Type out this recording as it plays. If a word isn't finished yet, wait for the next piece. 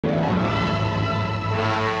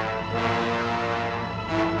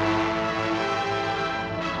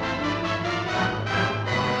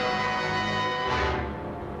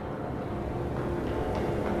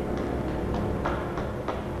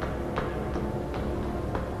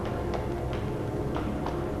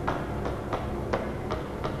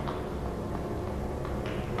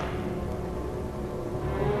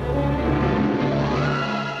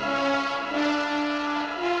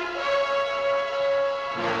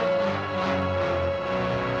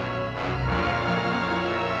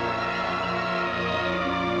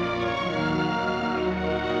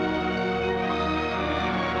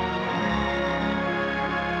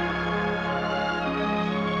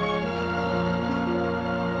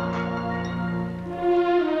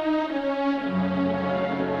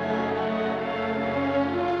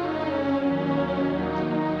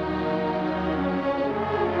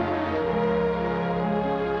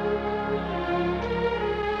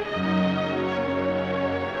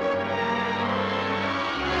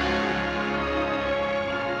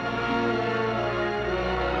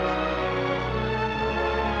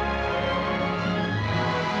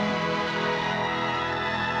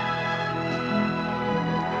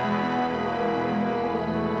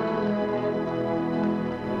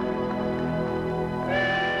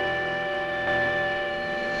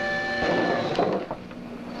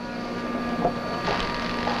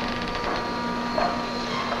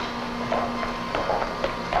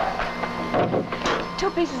2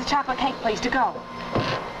 pieces of chocolate cake, please, to go.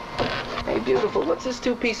 Hey, beautiful, what's this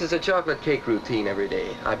 2 pieces of chocolate cake routine every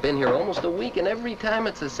day? I've been here almost a week, and every time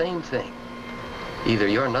it's the same thing. Either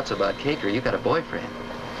you're nuts about cake or you got a boyfriend.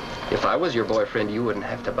 If I was your boyfriend, you wouldn't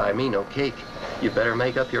have to buy me no cake. You better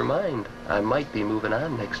make up your mind. I might be moving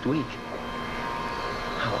on next week.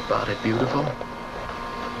 How about it, beautiful?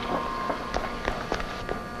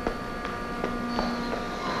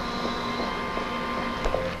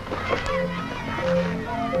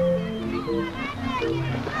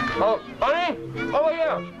 Oh, honey, over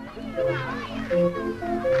here.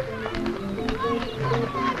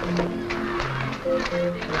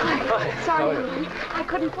 Hi. Sorry, honey. I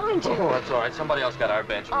couldn't find you. Oh, that's all right. Somebody else got our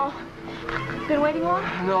bench. Oh, been waiting long?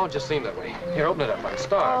 No, it just seemed that way. Here, open it up. I'm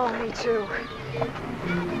starved. Oh, me too.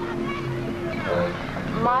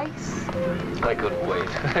 Mice? I couldn't wait.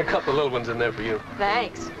 A couple of little ones in there for you.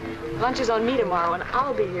 Thanks. Lunch is on me tomorrow, and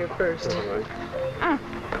I'll be here first. All right.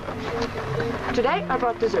 Today, I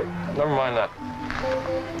brought dessert. Never mind that.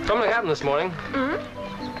 Something happened this morning.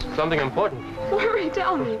 Mm-hmm. Something important. Hurry,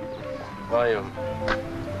 tell me. Why,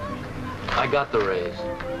 I got the raise.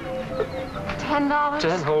 $10?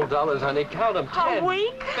 10 whole dollars, honey. Count them. 10. A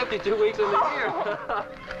week? 52 weeks in the year.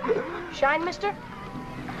 Shine, mister?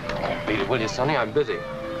 Beat it, will you, sonny? I'm busy.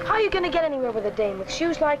 How are you going to get anywhere with a dame with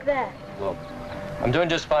shoes like that? Well, I'm doing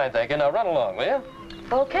just fine, thank you. Now run along, will you?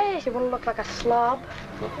 Okay, if you want to look like a slob.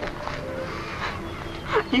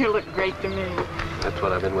 You look great to me. That's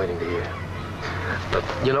what I've been waiting to hear. But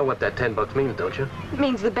you know what that $10 means, don't you? It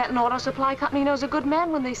means the Benton Auto Supply Company knows a good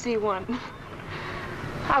man when they see one.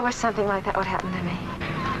 I wish something like that would happen to me.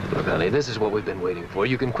 Look, honey, this is what we've been waiting for.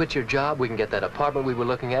 You can quit your job, we can get that apartment we were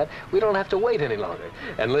looking at. We don't have to wait any longer.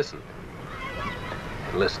 And listen,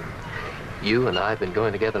 you and I have been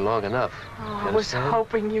going together long enough. Oh, I was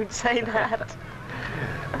hoping you'd say that.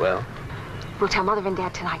 Well? We'll tell Mother and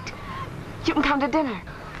Dad tonight. You can come to dinner.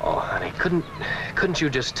 Oh, honey, couldn't you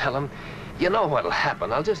just tell them? You know what'll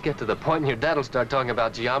happen. I'll just get to the point and your dad'll start talking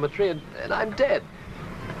about geometry and I'm dead.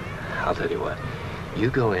 I'll tell you what. You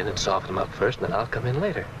go in and soften him up first, and then I'll come in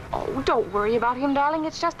later. Oh, don't worry about him, darling.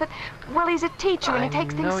 It's just that, well, he's a teacher and he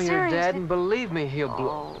takes things seriously. I know your dad, and believe me, he'll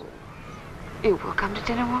blow. Oh. You will come to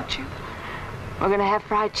dinner, won't you? We're going to have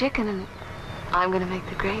fried chicken, and I'm going to make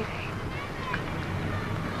the gravy.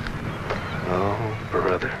 Oh,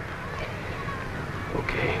 brother.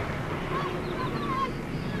 Okay.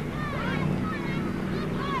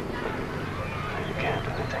 You can't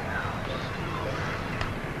do anything now.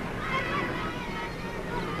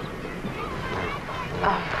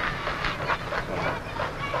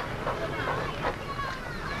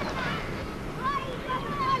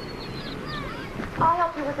 I'll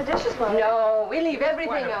help you with the dishes, Mother. No, we leave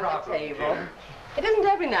everything on the table. It isn't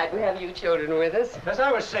every night we have you children with us. As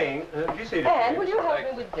I was saying, you see... Anne, will you help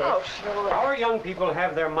me with this? Oh, sure. Our young people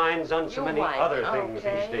have their minds on so many other things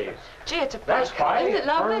these days. Gee, it's a That's why... Isn't it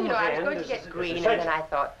lovely? firm You know, I was hand going to is get green, and essential. then I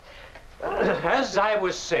thought... As I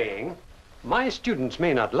was saying, my students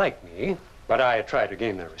may not like me, but I try to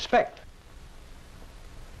gain their respect.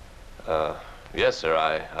 Yes, sir,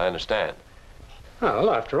 I understand. Well,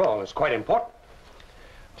 after all, it's quite important.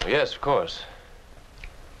 Yes, of course.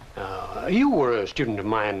 You were a student of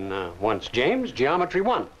mine once, James, Geometry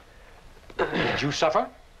 1. Did you suffer?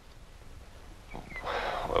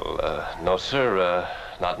 Well, no, sir,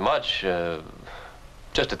 not much.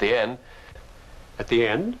 Just at the end. At the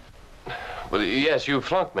end? Well, yes, you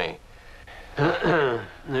flunked me.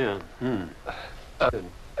 Yeah.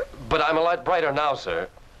 But I'm a lot brighter now, sir.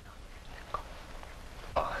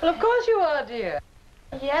 Well, of course you are, dear.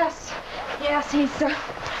 Yes,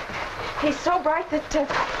 he's so bright that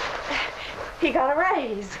he got a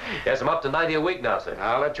raise. Yes, I'm up to 90 a week now, sir.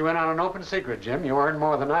 I'll let you in on an open secret, Jim. You earn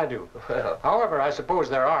more than I do. Well. However, I suppose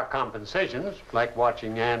there are compensations, like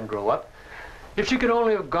watching Anne grow up. If she could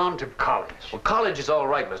only have gone to college. Well, college is all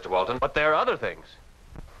right, Mr. Walton, but there are other things.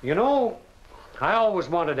 You know, I always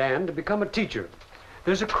wanted Anne to become a teacher.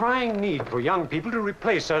 There's a crying need for young people to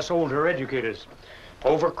replace us older educators.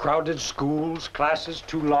 Overcrowded schools, classes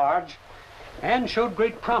too large. Anne showed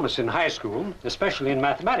great promise in high school, especially in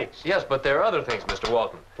mathematics. Yes, but there are other things, Mr.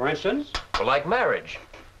 Walton. For instance? Well, like marriage.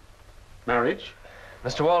 Marriage?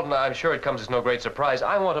 Mr. Walton, I'm sure it comes as no great surprise.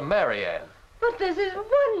 I want to marry Anne. But this is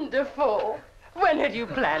wonderful. When had you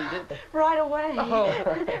planned it? Right away. Oh.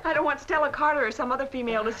 I don't want Stella Carter or some other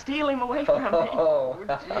female to steal him away from me. Oh,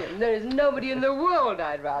 Jim, there's nobody in the world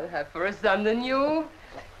I'd rather have for a son than you.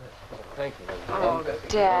 Thank you. Oh,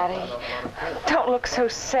 Daddy, don't look so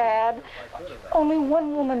sad. Only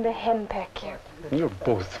one woman to henpeck you. You're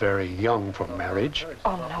both very young for marriage.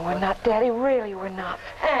 Oh, no, we're not, Daddy. Really, we're not.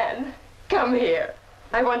 Anne, come here.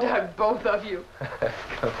 I want to hug both of you.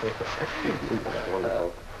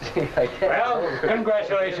 Well,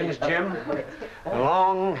 congratulations, Jim. A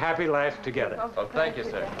long, happy life together. Oh, thank you,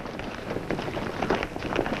 sir.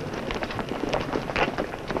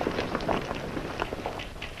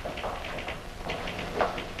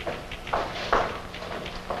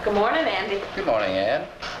 Good morning, Andy. Good morning, Ann.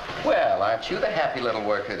 Well, aren't you the happy little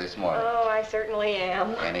worker this morning? Oh, I certainly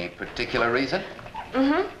am. Any particular reason?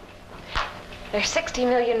 Mm-hmm. There's 60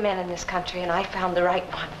 million men in this country, and I found the right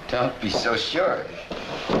one. Don't be so sure.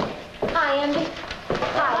 Hi, Andy.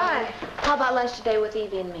 Hi. How about lunch today with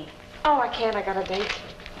Evie and me? Oh, I can't. I got a date.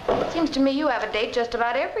 Seems to me you have a date just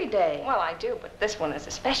about every day. Well, I do, but this one is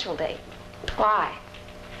a special date. Why?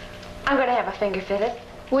 I'm going to have a finger fitted.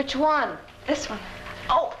 Which one? This one.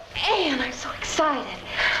 Oh, Anne, I'm so excited.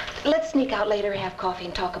 Let's sneak out later and have coffee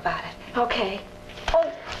and talk about it. Okay.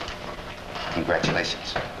 Oh,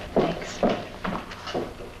 Congratulations. thanks.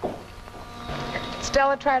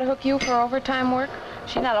 Stella try to hook you for overtime work?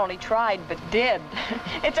 She not only tried, but did.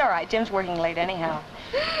 It's all right. Jim's working late anyhow.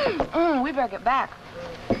 We better get back.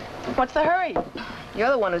 What's the hurry? You're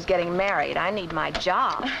the one who's getting married. I need my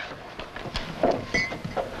job.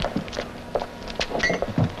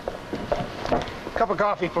 Cup of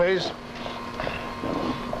coffee, please.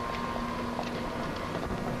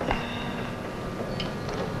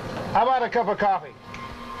 How about a cup of coffee?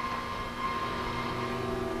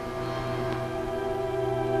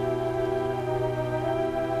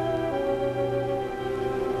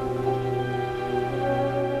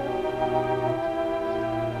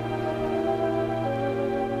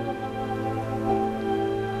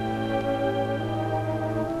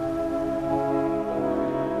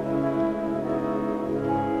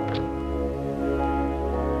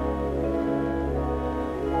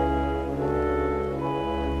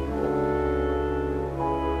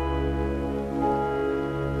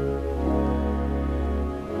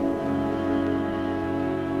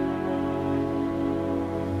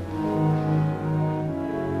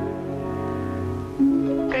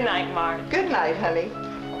 Good night, Mark. Good night, honey.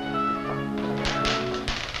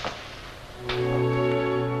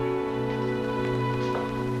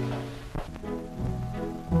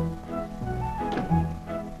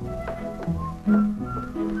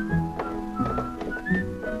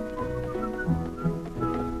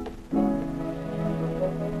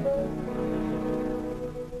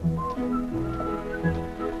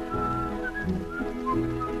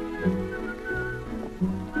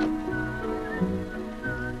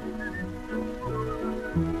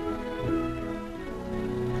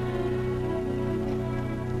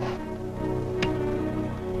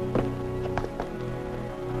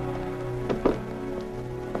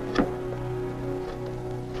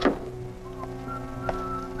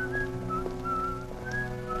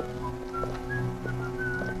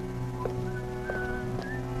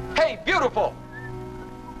 Hey, beautiful!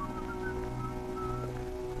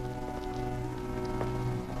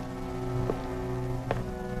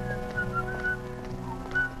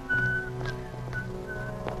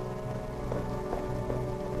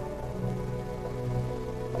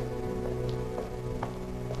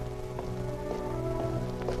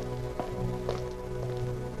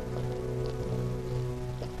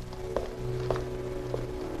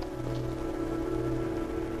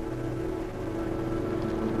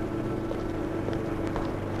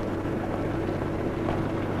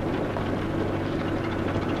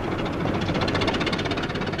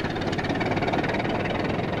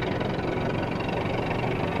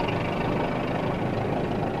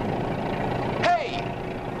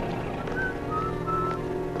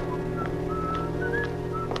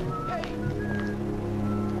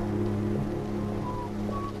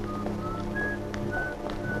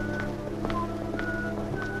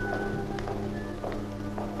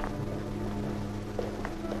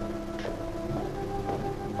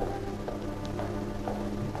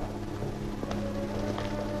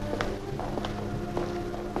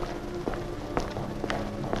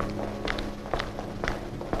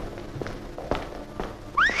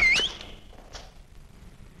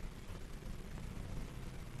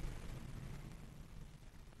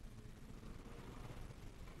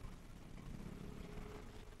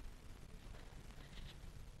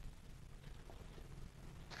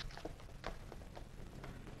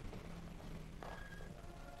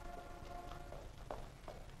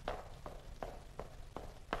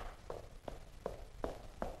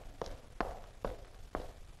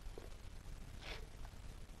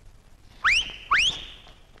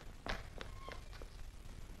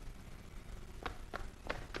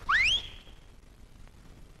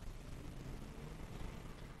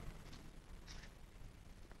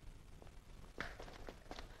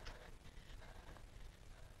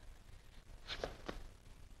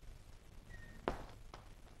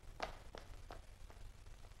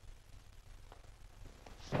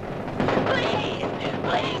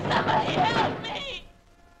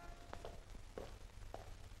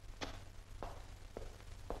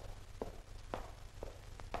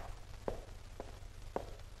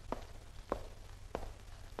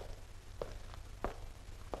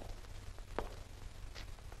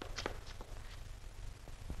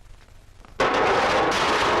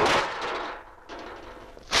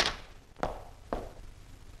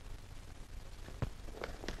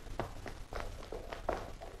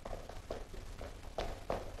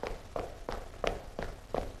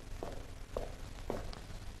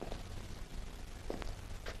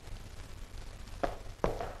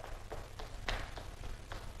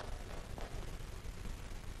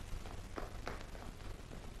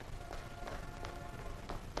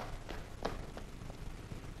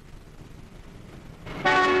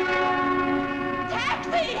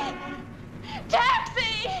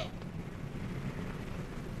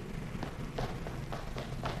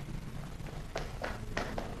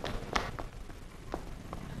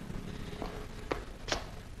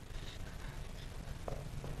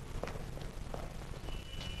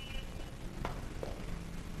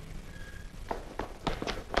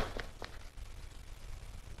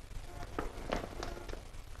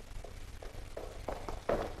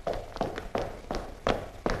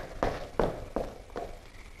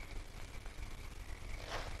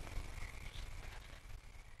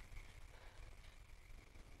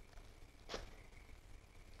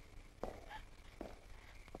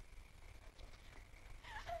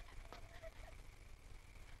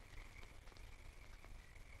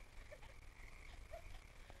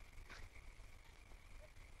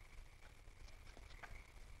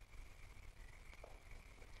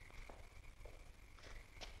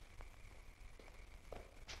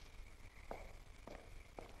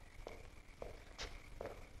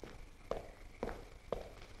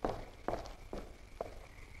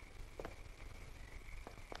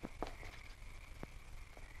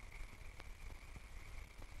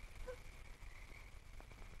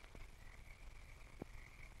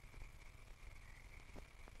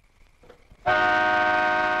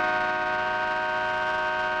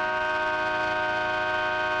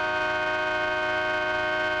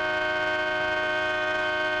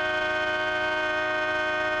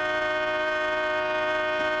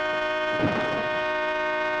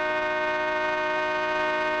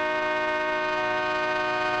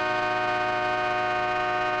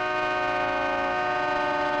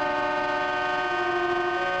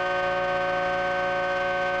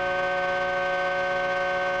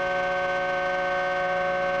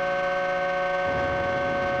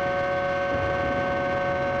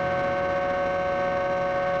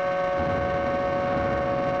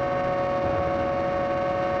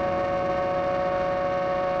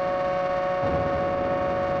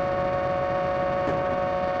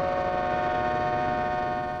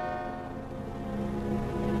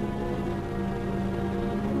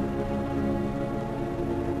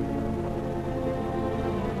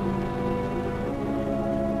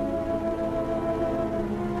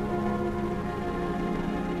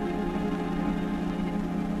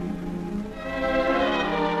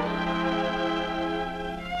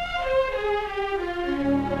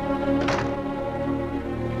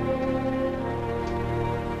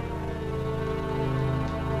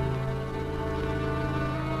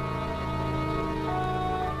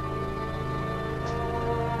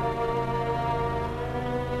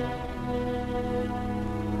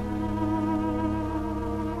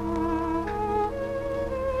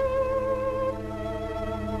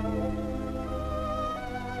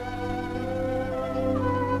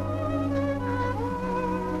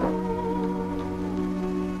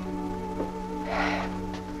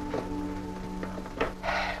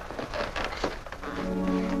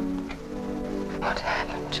 What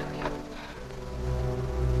happened to you?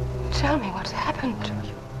 Tell me what's happened to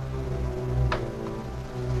you.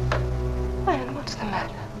 Man, what's the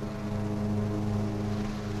matter?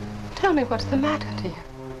 Tell me what's the matter to you.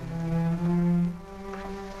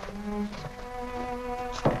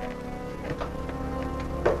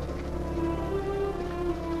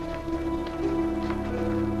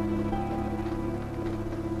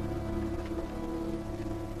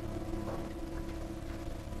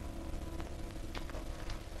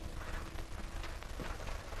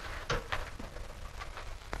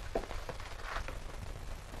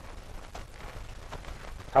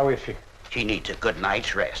 How is she? She needs a good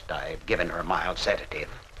night's rest. I've given her a mild sedative.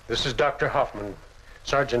 This is Dr. Hoffman.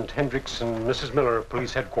 Sergeant Hendricks and Mrs. Miller of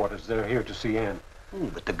police headquarters. They're here to see Ann.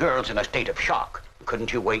 But the girl's in a state of shock.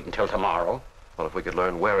 Couldn't you wait until tomorrow? Well, if we could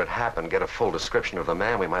learn where it happened, get a full description of the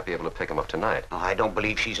man, we might be able to pick him up tonight. Oh, I don't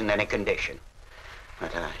believe she's in any condition.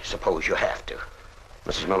 But I suppose you have to.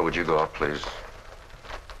 Mrs. Miller, would you go out, please?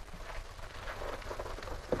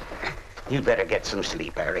 You'd better get some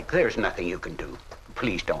sleep, Eric. There's nothing you can do.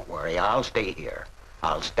 Please don't worry. I'll stay here.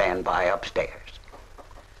 I'll stand by upstairs.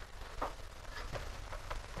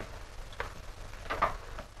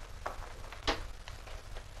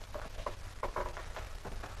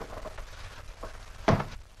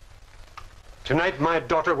 Tonight, my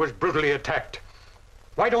daughter was brutally attacked.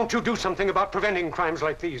 Why don't you do something about preventing crimes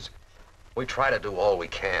like these? We try to do all we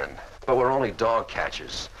can, but we're only dog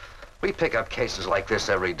catchers. We pick up cases like this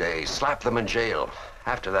every day, slap them in jail.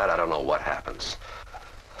 After that, I don't know what happens.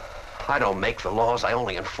 I don't make the laws, I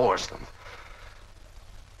only enforce them.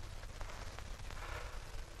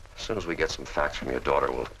 As soon as we get some facts from your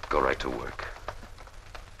daughter, we'll go right to work.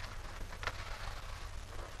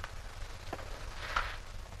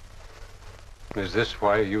 Is this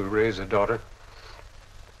why you raise a daughter?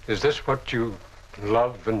 Is this what you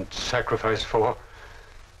love and sacrifice for?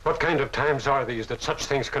 What kind of times are these that such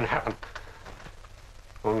things can happen?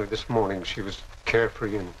 Only this morning she was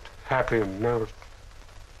carefree and happy, and now...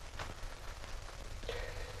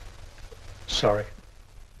 Sorry.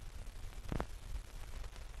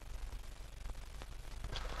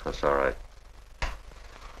 That's all right.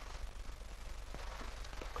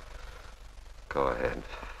 Go ahead.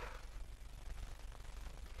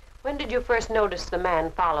 When did you first notice the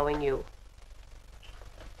man following you?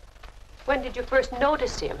 When did you first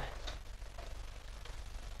notice him?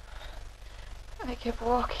 I kept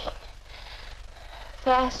walking.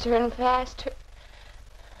 Faster and faster.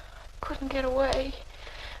 Couldn't get away.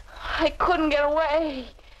 I couldn't get away.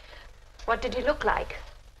 What did he look like?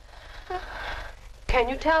 Can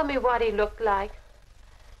you tell me what he looked like?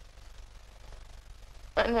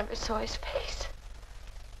 I never saw his face.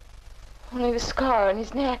 Only the scar on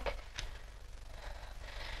his neck.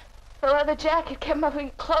 The leather jacket kept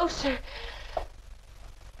moving closer.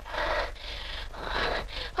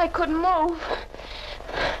 I couldn't move.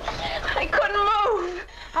 I couldn't move.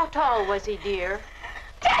 How tall was he, dear?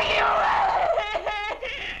 Take him away!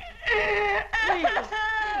 Please,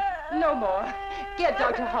 no more. Get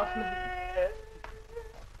Dr. Hoffman.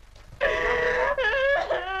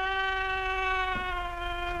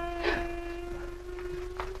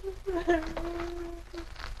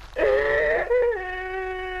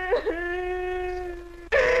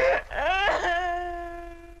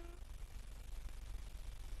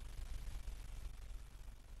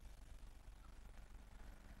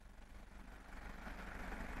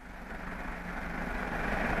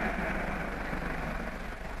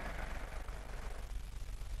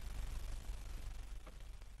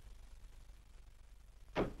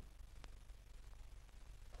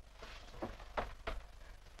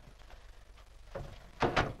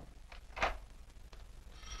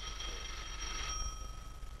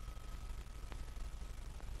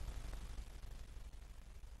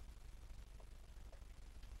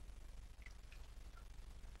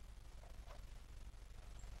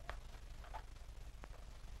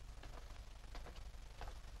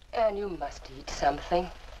 Anne, you must eat something.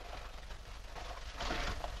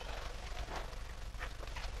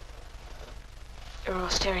 They're all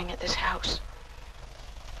staring at this house.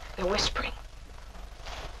 They're whispering.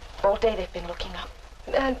 All day they've been looking up.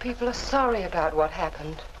 And people are sorry about what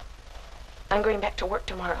happened. I'm going back to work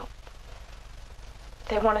tomorrow. If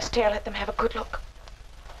they want to stare, let them have a good look.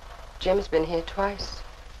 Jim's been here twice.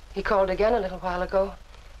 He called again a little while ago.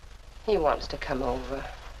 He wants to come over.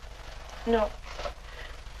 No.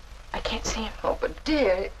 I can't see him. Oh, but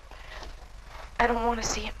dear... I don't want to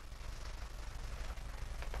see him.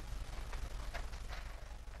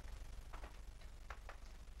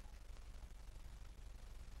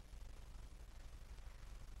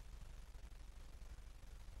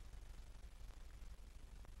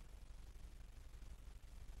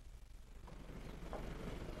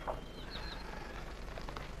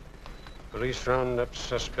 Police round up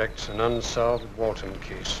suspects, an unsolved Walton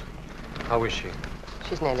case. How is she?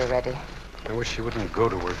 She's nearly ready. I wish she wouldn't go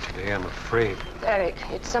to work today. I'm afraid. Eric,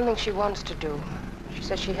 it's something she wants to do. She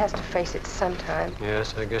says she has to face it sometime.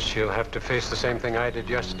 Yes, I guess she'll have to face the same thing I did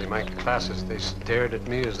yesterday. My classes, they stared at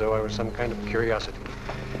me as though I was some kind of curiosity.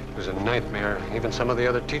 It was a nightmare. Even some of the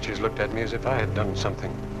other teachers looked at me as if I had done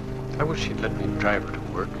something. I wish she'd let me drive her to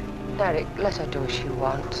work. Eric, let her do as she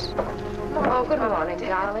wants. Oh, good morning,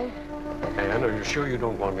 darling. Anne, are you sure you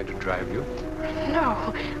don't want me to drive you?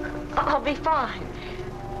 No, I'll be fine.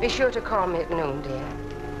 Be sure to call me at noon, dear.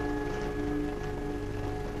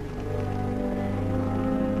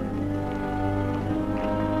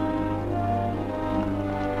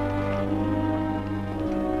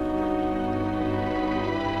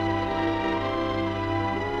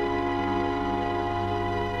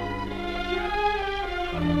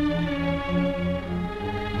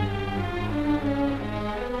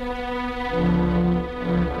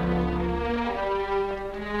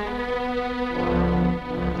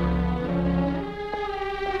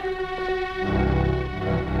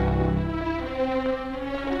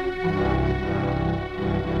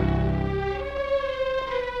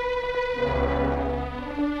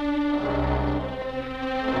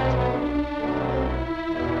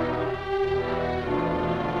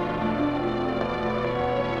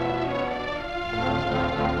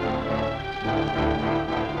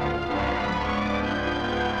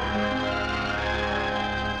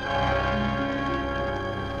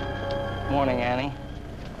 Morning, Annie.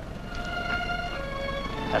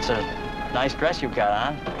 That's a nice dress you've got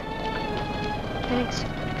on. Thanks.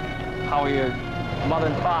 How are your mother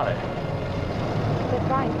and father? They're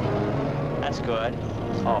fine. That's good.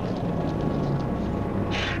 Oh.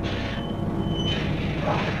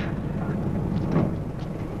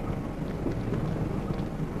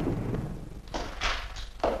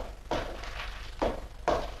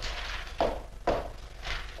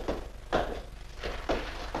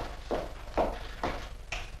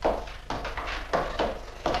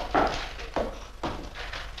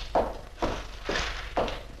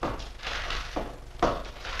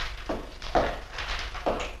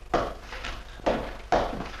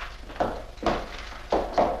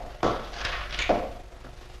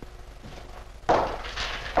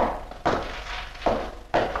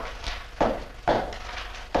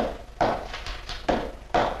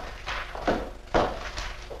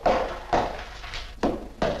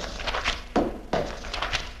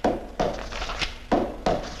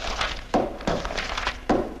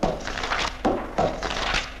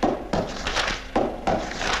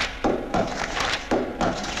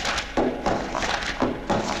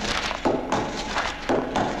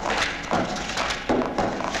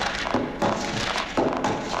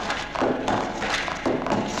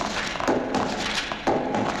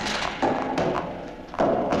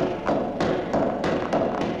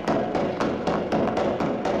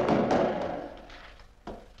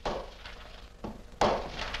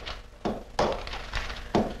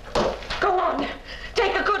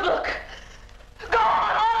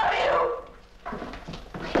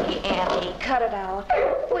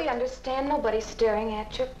 Understand? Nobody's staring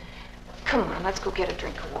at you. Come on, let's go get a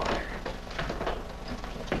drink of water.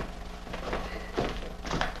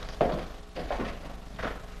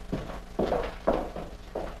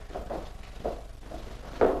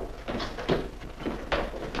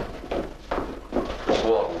 Miss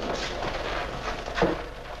Walton.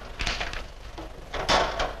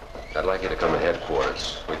 I'd like you to come to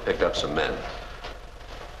headquarters. We picked up some men.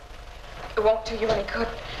 It won't do you any good.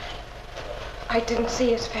 I didn't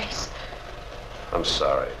see his face. I'm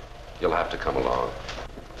sorry. You'll have to come along.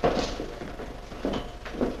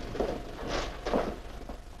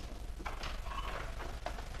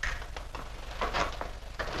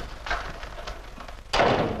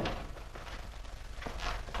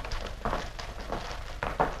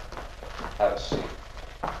 Have a seat.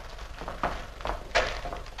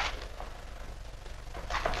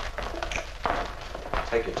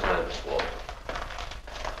 Take your time, Miss Walton.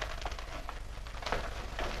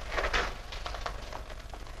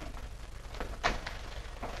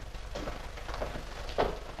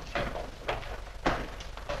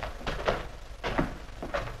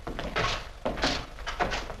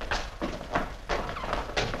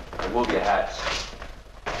 Remove your hats.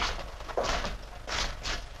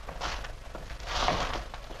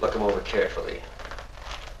 Look them over carefully.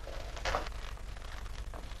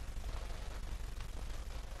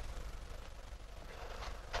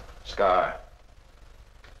 Scar.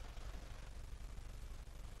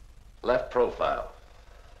 Left profile.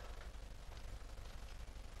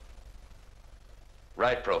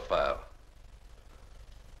 Right profile.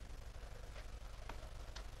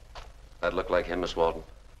 That look like him, Miss Walton?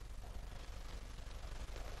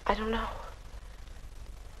 I don't know.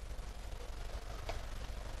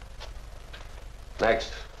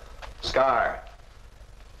 Next. Scar.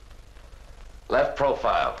 Left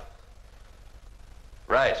profile.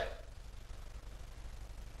 Right.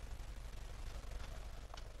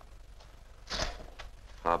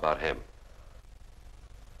 How about him?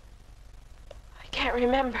 I can't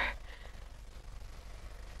remember.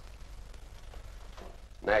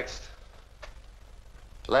 Next.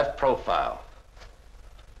 Left profile.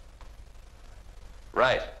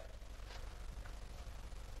 Right.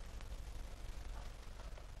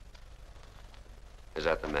 Is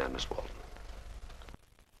that the man, Miss Walton?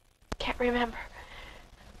 Can't remember.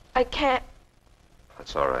 I can't.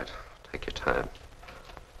 That's all right. Take your time.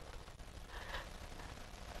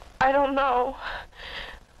 I don't know.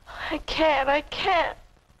 I can't.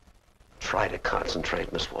 Try to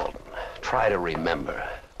concentrate, Miss Walton. Try to remember.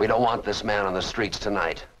 We don't want this man on the streets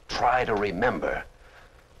tonight. Try to remember.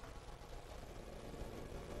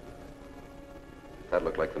 That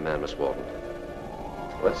looked like the man, Miss Walton.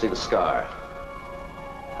 Let's see the scar.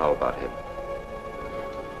 How about him?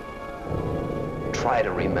 Try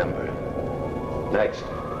to remember. Next.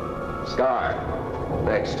 Scar.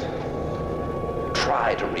 Next.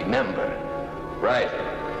 Try to remember. Right.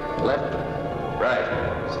 Left.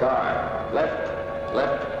 Right. Scar. Left.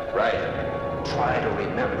 Left. Right. Try to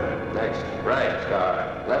remember. Next. Right.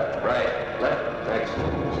 Scar. Left. Right. Left. Next.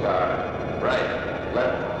 Scar. Right.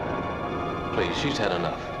 Left. Please, she's had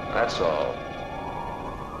enough. That's all.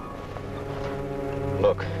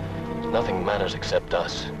 Look, nothing matters except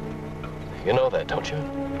us. You know that, don't you?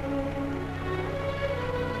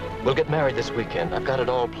 We'll get married this weekend. I've got it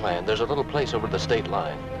all planned. There's a little place over the state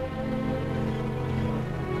line.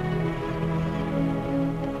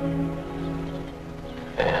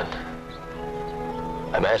 Anne,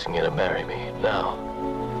 I'm asking you to marry me now.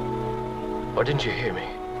 Or didn't you hear me?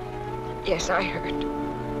 Yes, I heard.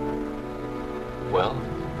 Well?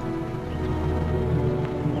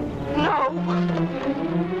 No!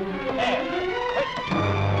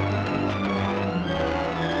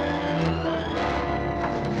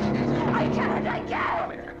 I can't!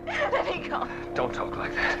 Come here. Let me go. Don't talk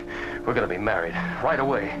like that. We're gonna be married right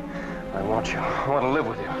away. I want you. I want to live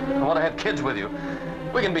with you. I want to have kids with you.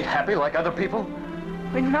 We can be happy like other people.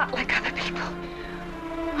 We're not like other people.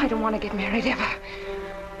 I don't want to get married ever.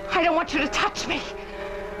 I don't want you to touch me.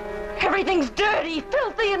 Everything's dirty,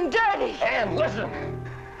 filthy and dirty. Anne, listen.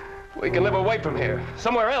 We can live away from here.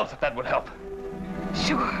 Somewhere else, if that would help.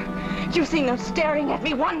 Sure. You've seen them staring at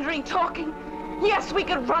me, wondering, talking. Yes, we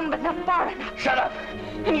could run, but not far enough. Shut up.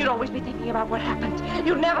 And you'd always be thinking about what happened.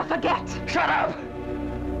 You'd never forget. Shut up.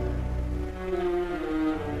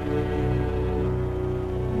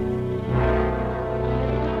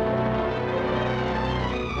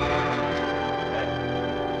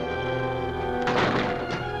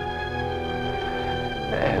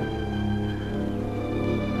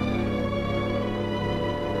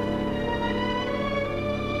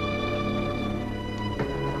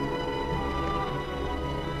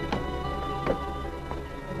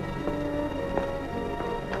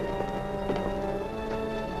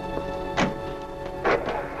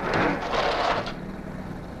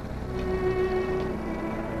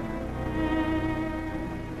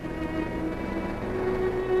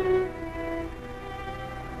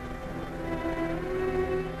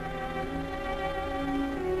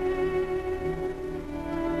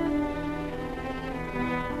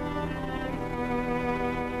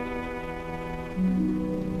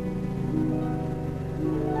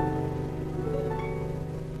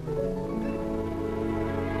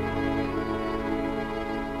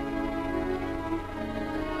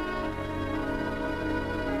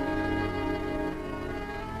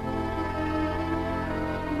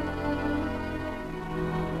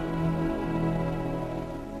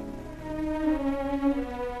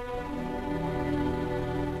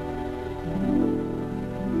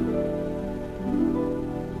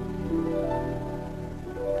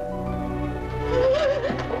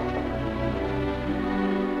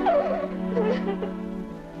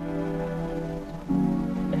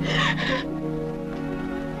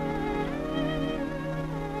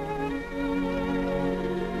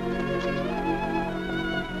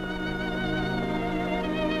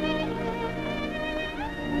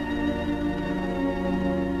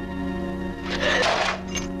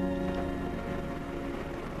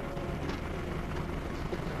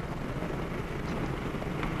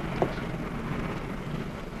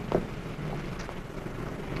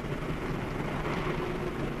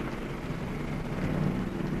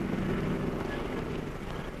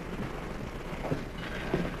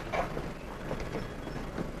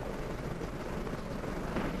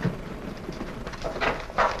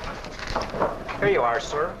 Here you are,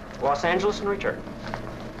 sir. Los Angeles and return.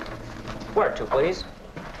 Where to, please?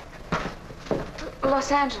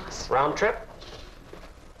 Los Angeles. Round trip?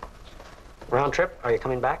 Round trip? Are you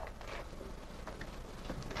coming back?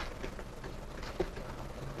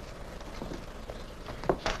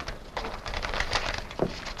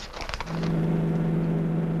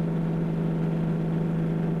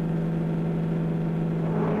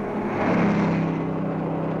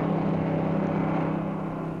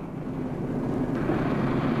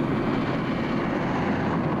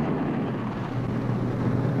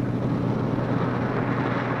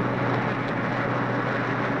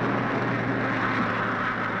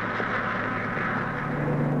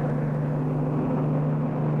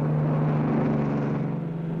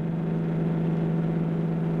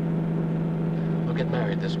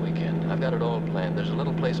 This weekend. I've got it all planned. There's a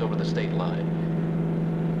little place over the state line.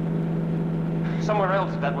 Somewhere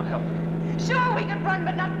else that would help. Sure, we could run,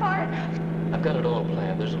 but not far enough. I've got it all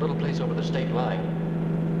planned. There's a little place over the state line.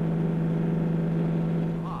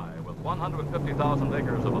 With 150,000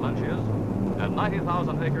 acres of Valencias and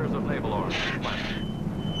 90,000 acres of naval orange planted.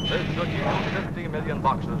 This should yield 50 million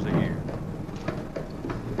boxes a year.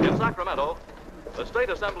 In Sacramento, the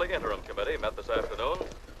State Assembly Interim Committee met this afternoon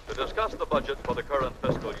to discuss the budget for the current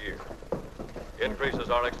fiscal year. Increases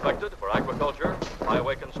are expected for agriculture,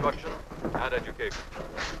 highway construction, and education.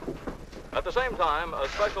 At the same time, a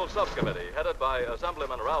special subcommittee headed by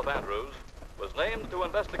Assemblyman Ralph Andrews was named to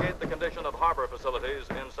investigate the condition of harbor facilities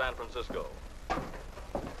in San Francisco.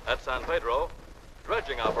 At San Pedro,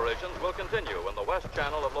 dredging operations will continue in the west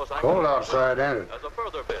channel of Los Angeles. Cold outside, ain't it? As a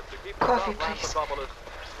further bid to keep the Coffee, Southland please. metropolis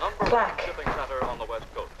number Clarke. one shipping center on the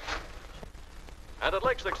west coast. And at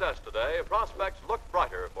Lake Success today, prospects look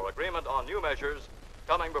brighter for agreement on new measures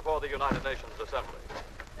coming before the United Nations Assembly.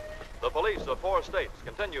 The police of 4 states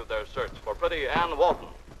continued their search for pretty Ann Walton,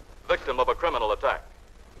 victim of a criminal attack.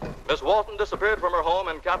 Miss Walton disappeared from her home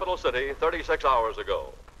in Capital City 36 hours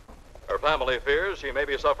ago. Her family fears she may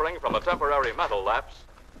be suffering from a temporary mental lapse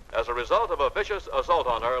as a result of a vicious assault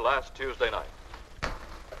on her last Tuesday night.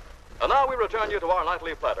 And now we return you to our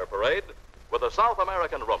nightly platter parade with the South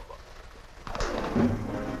American rumba.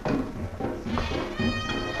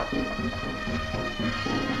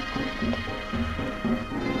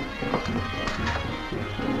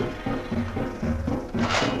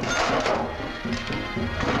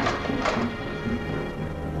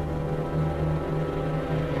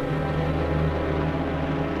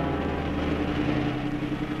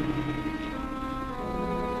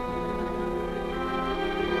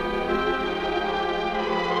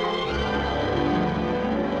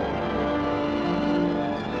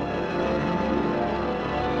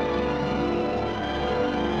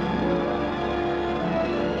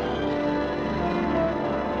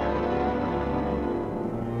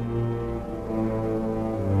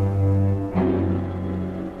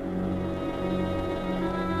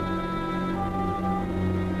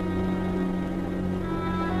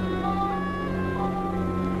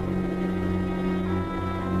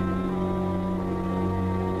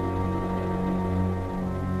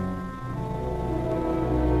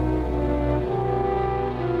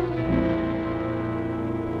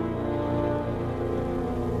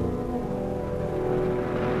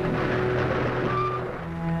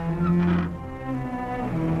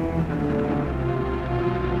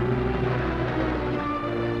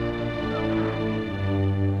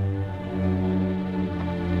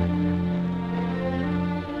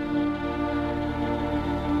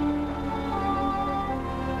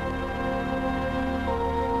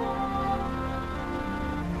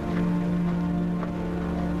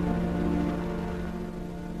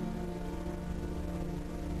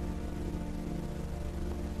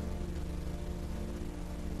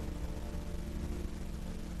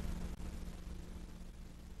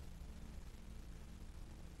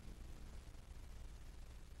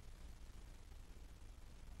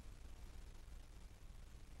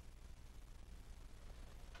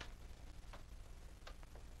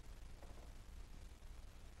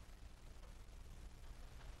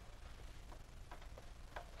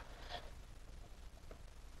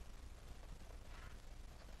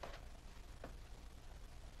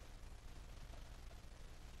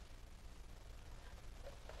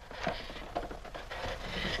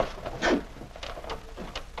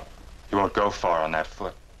 You won't go far on that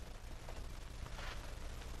foot.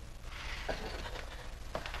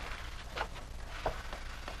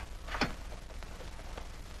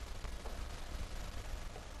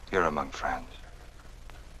 You're among friends.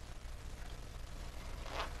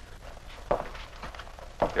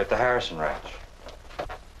 You're at the Harrison Ranch.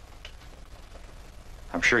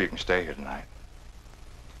 I'm sure you can stay here tonight.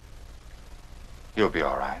 You'll be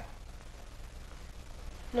all right.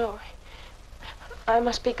 No, I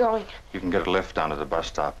must be going. You can get a lift down to the bus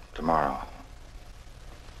stop tomorrow.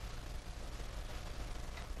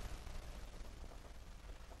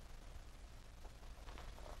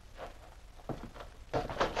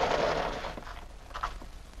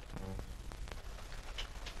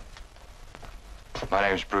 My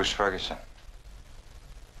name's Bruce Ferguson.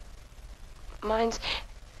 Mine's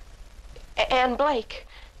Ann Blake.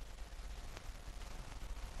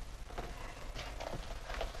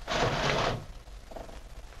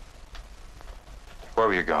 Where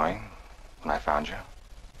were you going when I found you?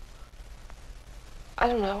 I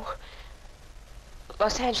don't know.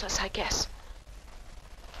 Los Angeles, I guess.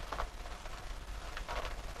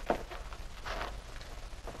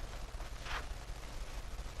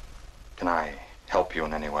 Can I help you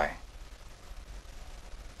in any way?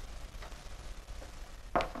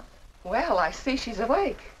 Well, I see she's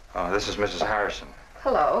awake. Oh, this is Mrs. Harrison.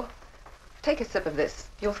 Hello. Take a sip of this.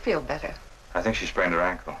 You'll feel better. I think she sprained her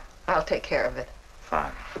ankle. I'll take care of it.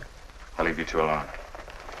 Fine. I'll leave you two alone.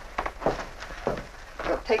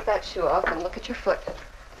 Well, take that shoe off and look at your foot.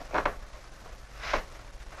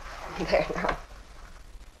 There now.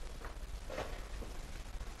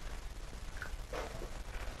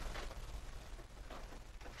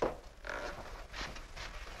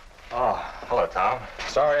 Oh, hello, Tom.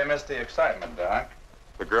 Sorry I missed the excitement, Doc.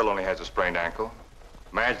 The girl only has a sprained ankle.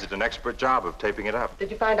 Madge did an expert job of taping it up.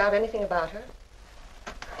 Did you find out anything about her?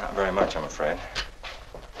 Not very much, I'm afraid.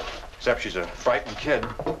 Except she's a frightened kid.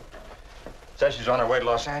 Says she's on her way to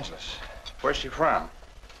Los Angeles. Where's she from?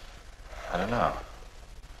 I don't know.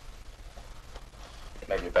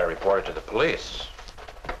 Maybe you better report it to the police.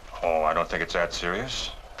 Oh, I don't think it's that serious.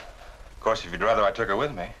 Of course, if you'd rather I took her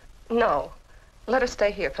with me. No. Let her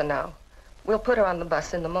stay here for now. We'll put her on the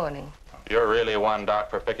bus in the morning. You're really one, Doc,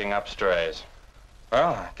 for picking up strays.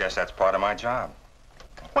 Well, I guess that's part of my job.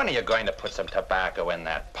 When are you going to put some tobacco in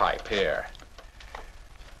that pipe here?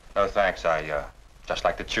 No, thanks. I just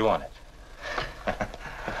like to chew on it.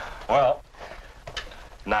 Well,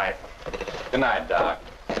 Night. good night, Doc.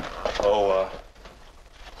 Oh,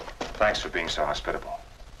 thanks for being so hospitable.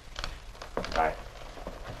 Night.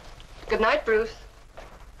 Good night, Bruce.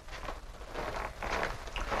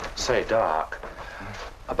 Say, Doc,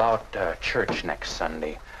 about church next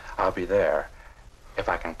Sunday, I'll be there if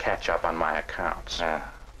I can catch up on my accounts. Yeah,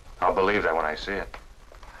 I'll believe that when I see it.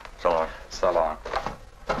 So long. So long.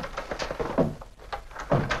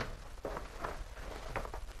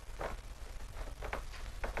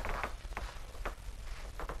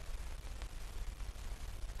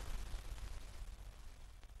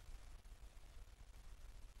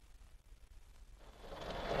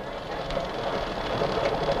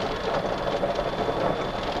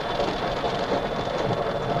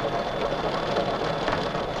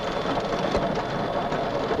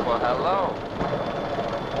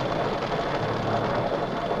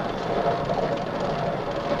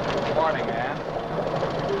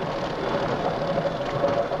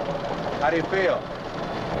 How do you feel?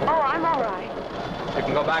 Oh, I'm all right. You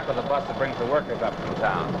can go back with the bus that brings the workers up from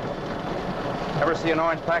town. Ever see an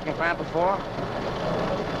orange packing plant before?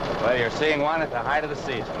 Well, you're seeing one at the height of the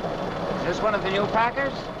season. Is this one of the new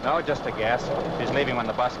packers? No, just a guess. She's leaving when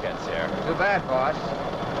the bus gets here. Too bad, boss.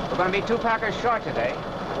 We're going to be 2 packers short today.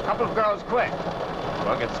 A couple of girls quit.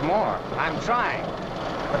 Well, get some more. I'm trying.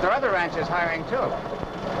 But there are other ranches hiring, too.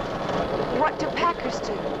 What do packers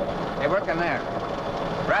do? They work in there.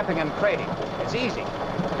 Wrapping and crating. It's easy.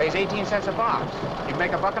 Pays 18 cents a box. You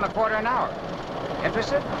make $1.25 an hour.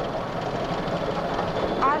 Interested?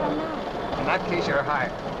 I don't know. In that case, you're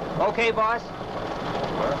hired. Okay, boss?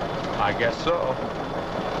 Well, I guess so.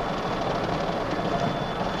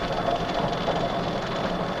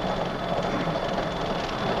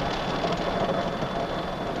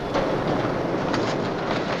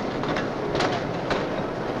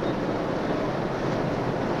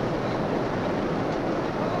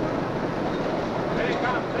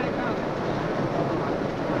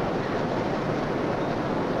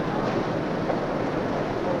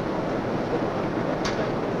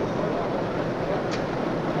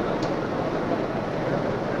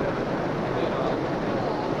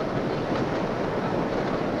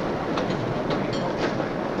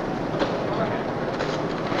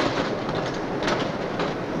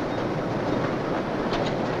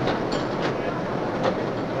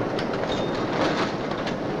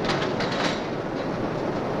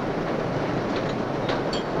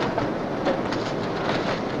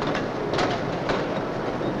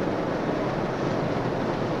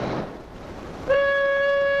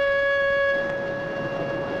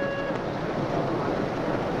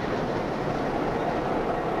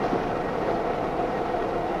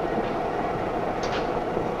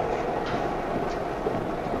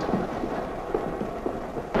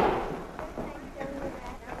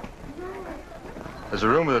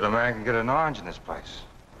 There's a rumor that a man can get an orange in this place.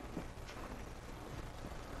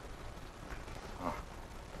 Oh.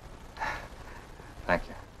 Thank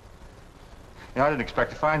you. You know, I didn't expect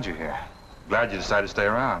to find you here. Glad you decided to stay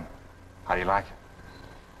around. How do you like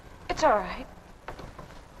it? It's all right.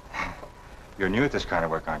 You're new at this kind of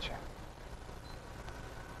work, aren't you?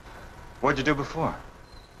 What'd you do before?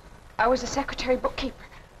 I was a secretary bookkeeper.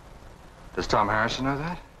 Does Tom Harrison know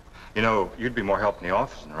that? You know, you'd be more help in the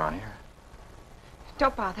office than around here.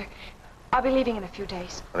 Don't bother. I'll be leaving in a few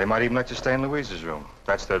days. Well, they might even let you stay in Louise's room.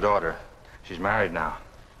 That's their daughter. She's married now.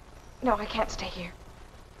 No, I can't stay here.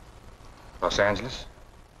 Los Angeles?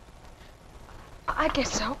 I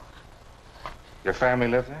guess so. Your family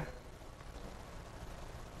live there?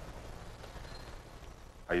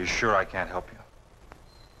 Are you sure I can't help you?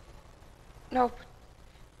 No,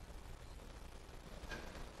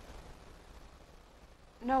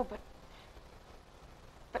 but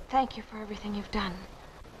thank you for everything you've done.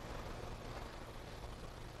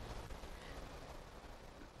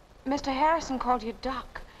 Mr. Harrison called you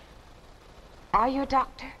Doc. Are you a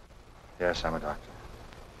doctor? Yes, I'm a doctor.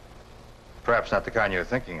 Perhaps not the kind you're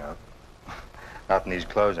thinking of. Not in these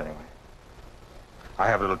clothes, anyway. I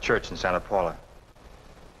have a little church in Santa Paula.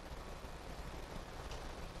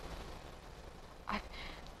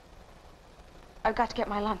 I've got to get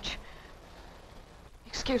my lunch.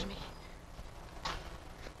 Excuse me.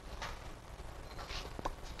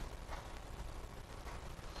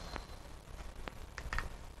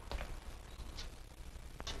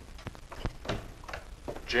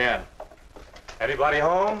 Jen, anybody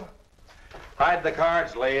home? Hide the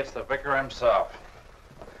cards, Lee. It's the vicar himself.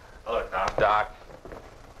 Hello, Tom. Doc.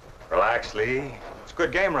 Relax, Lee. It's a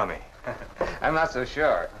good game, Rummy. I'm not so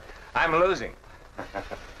sure. I'm losing.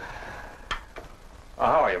 Oh,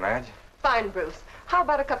 how are you, Madge? Fine, Bruce. How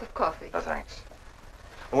about a cup of coffee? No, thanks.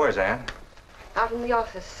 Where's Ann? Out in the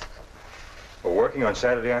office. We're working on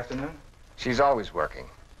Saturday afternoon? She's always working.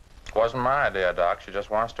 Wasn't my idea, Doc. She just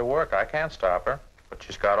wants to work. I can't stop her. But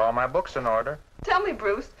she's got all my books in order. Tell me,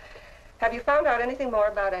 Bruce, have you found out anything more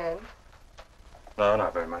about Ann? No,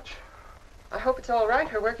 not very much. I hope it's all right,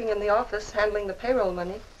 her working in the office, handling the payroll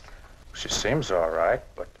money. She seems all right,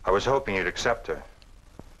 but... I was hoping you'd accept her.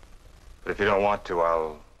 But if you don't want to,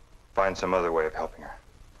 I'll find some other way of helping her.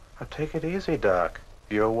 Now, take it easy, Doc.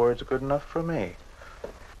 Your word's good enough for me.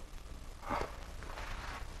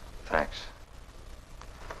 Thanks.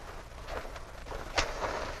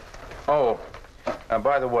 Oh,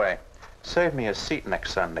 by the way, save me a seat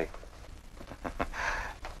next Sunday.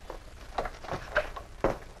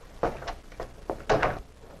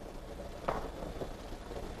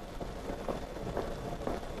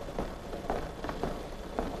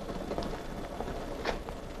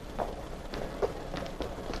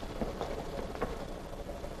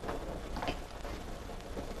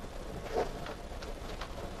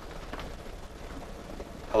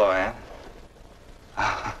 Hello, Ann.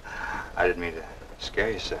 I didn't mean to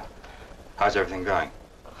scare you so. How's everything going?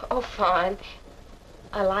 Oh, fine.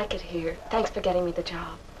 I like it here. Thanks for getting me the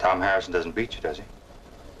job. Tom Harrison doesn't beat you, does he?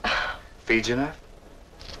 Feeds you enough?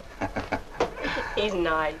 He's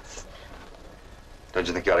nice. Don't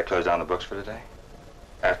you think you ought to close down the books for today?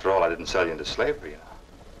 After all, I didn't sell you into slavery, you know.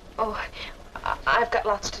 Oh, I've got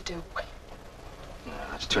lots to do. No,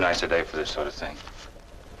 it's too nice a day for this sort of thing.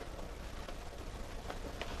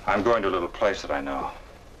 I'm going to a little place that I know.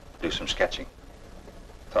 Do some sketching.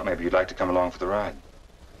 Thought maybe you'd like to come along for the ride.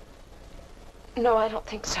 No, I don't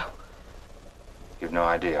think so. You've no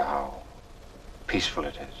idea how peaceful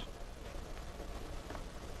it is.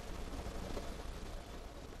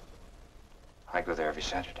 I go there every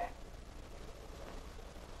Saturday.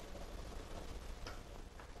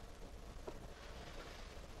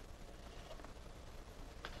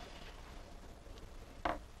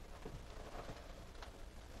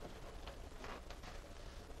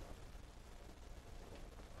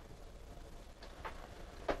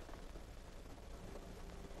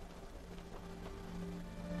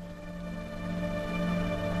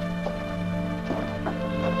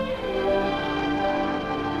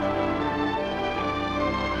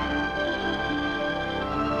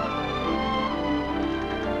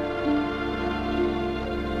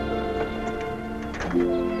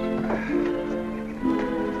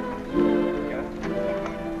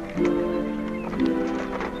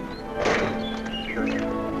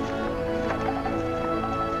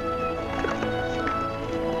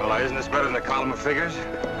 Well, isn't this better than a column of figures?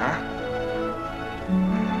 Huh?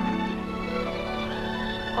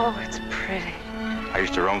 Oh, it's pretty. I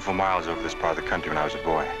used to roam for miles over this part of the country when I was a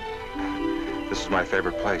boy. This is my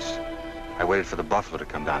favorite place. I waited for the buffalo to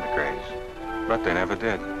come down to graze, but they never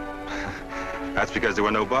did. That's because there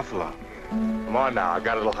were no buffalo. Come on now, I've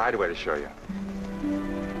got a little hideaway to show you.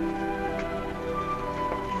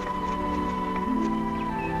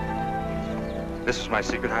 This is my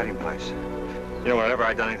secret hiding place. You know, whenever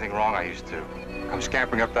I'd done anything wrong, I used to come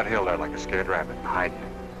scampering up that hill there like a scared rabbit and hide.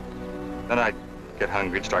 Then I'd get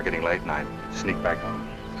hungry, it'd start getting late, and I'd sneak back home.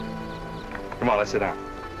 Come on, let's sit down.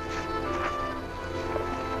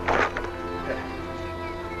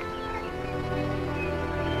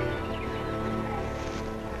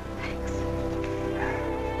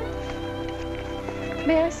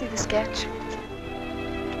 May I see the sketch?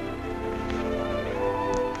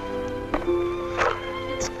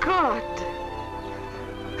 It's good.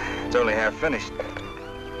 It's only half finished.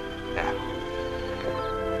 Yeah.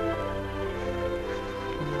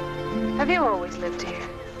 Have you always lived here?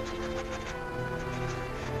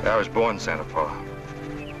 I was born in Santa Paula.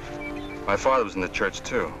 My father was in the church,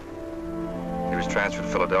 too. He was transferred to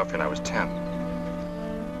Philadelphia when I was 10.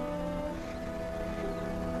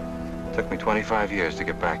 It took me 25 years to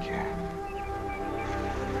get back here.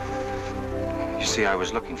 You see, I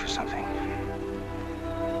was looking for something.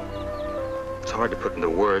 It's hard to put into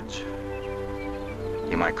words.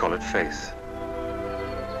 You might call it faith.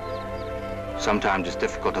 Sometimes it's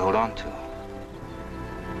difficult to hold on to.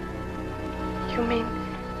 You mean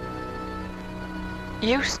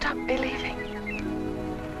you stopped believing?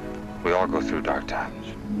 We all go through dark times.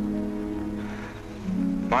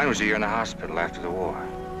 Mine was a year in the hospital after the war.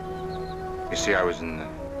 You see, I was in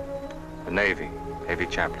the Navy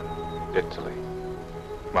chaplain, Italy.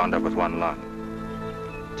 Wound up with one lung,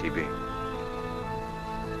 TB.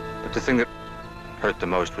 But the thing that hurt the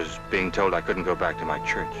most was being told I couldn't go back to my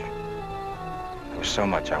church. There was so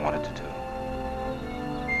much I wanted to do.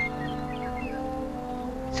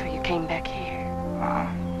 So you came back here?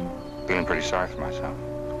 Feeling pretty sorry for myself.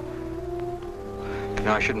 You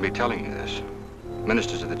know, I shouldn't be telling you this.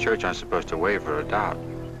 Ministers of the church aren't supposed to waver or doubt.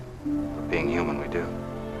 But being human, we do.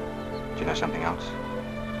 Do you know something else?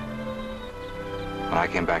 When I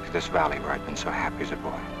came back to this valley where I'd been so happy as a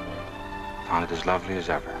boy, found it as lovely as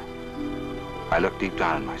ever, I looked deep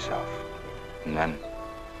down in myself, and then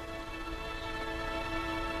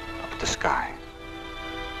up at the sky.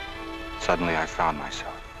 Suddenly I found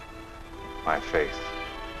myself. My faith.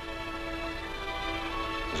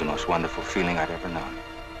 It was the most wonderful feeling I'd ever known.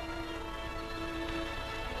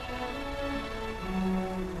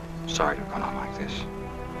 Sorry to have gone on like this,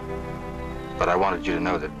 but I wanted you to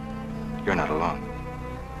know that you're not alone.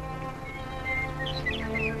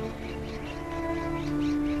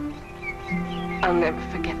 I'll never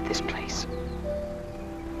forget this place.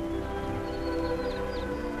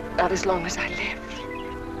 Not as long as I live.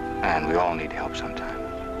 And we all need help sometime.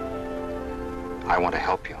 I want to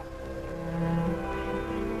help you.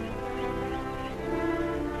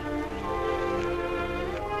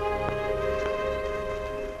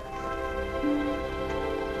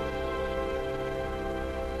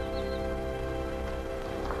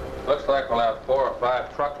 Looks like we'll have 4 or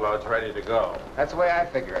 5 truckloads ready to go. That's the way I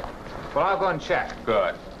figure it. Well, I'll go and check.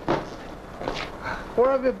 Good.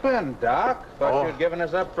 Where have you been, Doc? Thought you'd given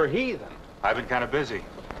us up for heathen. I've been kind of busy.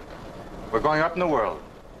 We're going up in the world.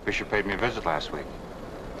 Bishop paid me a visit last week.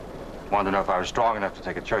 Wanted to know if I was strong enough to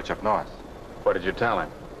take a church up north. What did you tell him?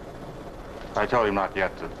 I told him not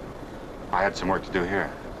yet, that I had some work to do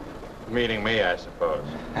here. Meaning me, I suppose.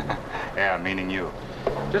 Yeah, meaning you.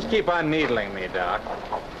 Just keep on needling me, Doc.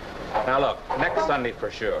 Now, look, next Sunday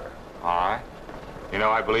for sure. All right. You know,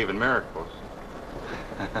 I believe in miracles.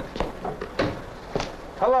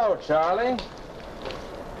 Hello, Charlie.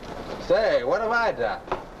 Say, what have I done?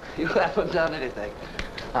 You haven't done anything.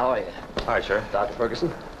 How are you? Hi, Sheriff. Dr.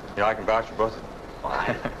 Ferguson? Yeah, I can vouch for both of you.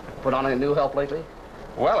 Fine. Put on any new help lately?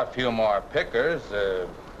 Well, a few more pickers.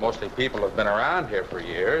 Mostly people who've been around here for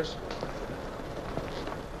years.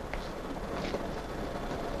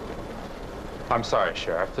 I'm sorry,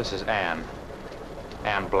 Sheriff. This is Ann.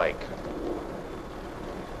 Ann Blake.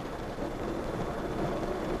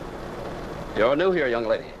 You're new here, young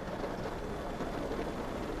lady.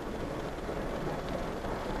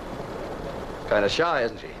 Kind of shy,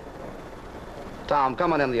 isn't she? Tom,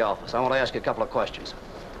 come on in the office. I want to ask you a couple of questions.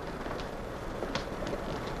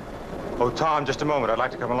 Oh, Tom, just a moment. I'd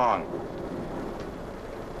like to come along.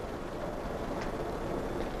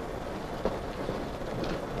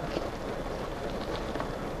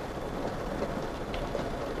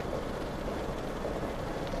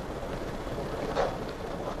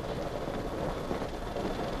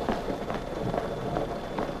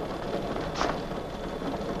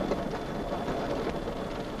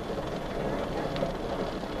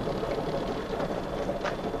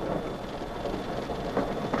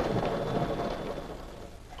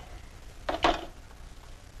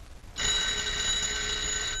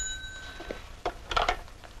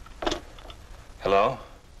 Hello?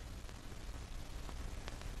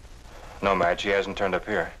 No, Madge, she hasn't turned up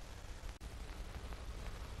here.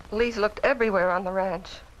 Lee's looked everywhere on the ranch.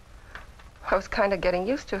 I was kind of getting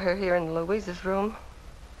used to her here in Louise's room.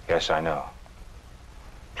 Yes, I know.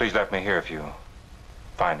 Please let me hear if you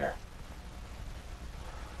find her.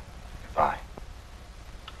 Goodbye.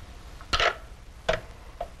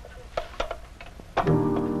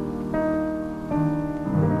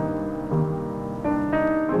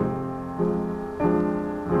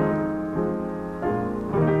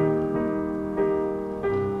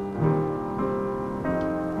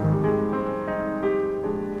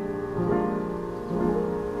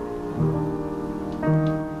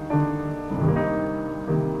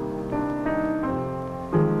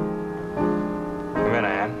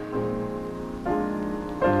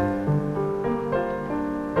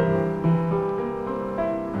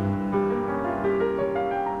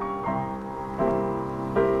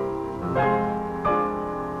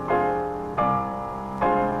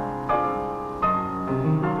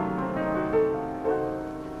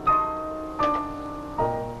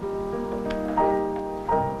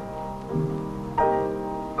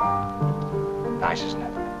 Nice, isn't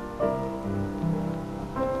it?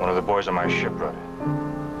 One of the boys on my ship wrote it.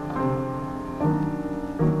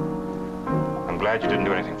 I'm glad you didn't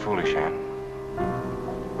do anything foolish, Ann.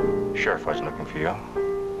 Sheriff wasn't looking for you.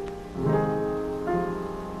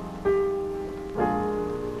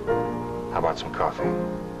 How about some coffee?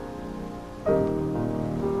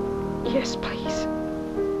 Yes, please.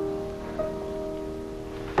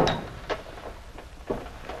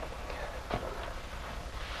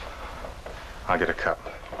 I'll get a cup.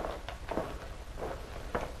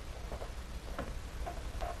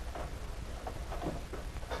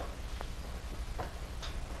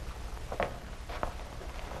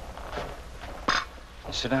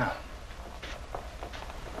 Sit down.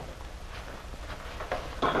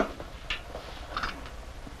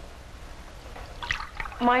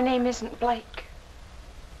 My name isn't Blake.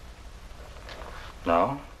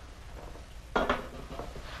 No?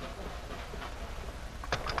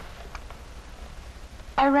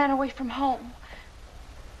 I ran away from home.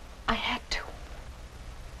 I had to.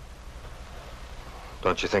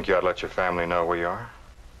 Don't you think you ought to let your family know where you are?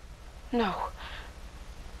 No.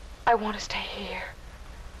 I want to stay here.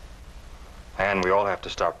 And we all have to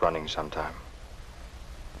stop running sometime.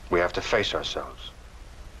 We have to face ourselves.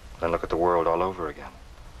 Then look at the world all over again.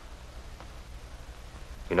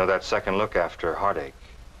 You know, that second look after heartache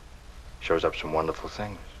shows up some wonderful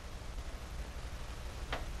things.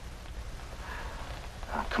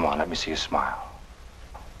 Now, come on, let me see you smile.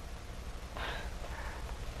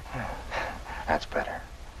 That's better.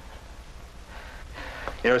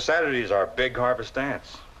 You know, Saturday's our big harvest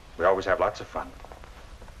dance. We always have lots of fun.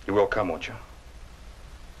 You will come, won't you?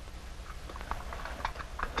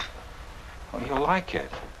 Well, you'll like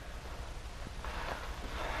it.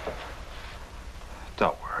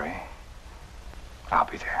 Don't worry. I'll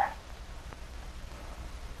be there.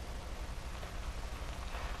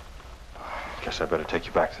 Guess I better take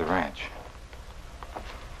you back to the ranch.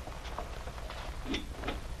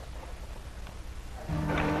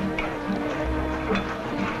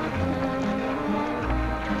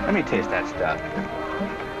 Let me taste that stuff.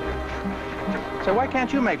 So why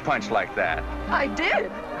can't you make punch like that? I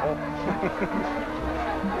did. Oh,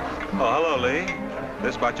 hello, Lee.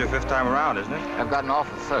 This about your 5th time around, isn't it? I've got an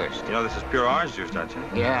awful thirst. You know this is pure orange juice, don't you?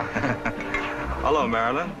 Yeah. Hello,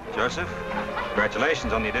 Marilyn. Joseph.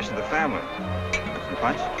 Congratulations on the addition to the family. Some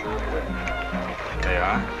punch? There you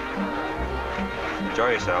are. Enjoy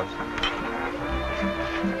yourselves.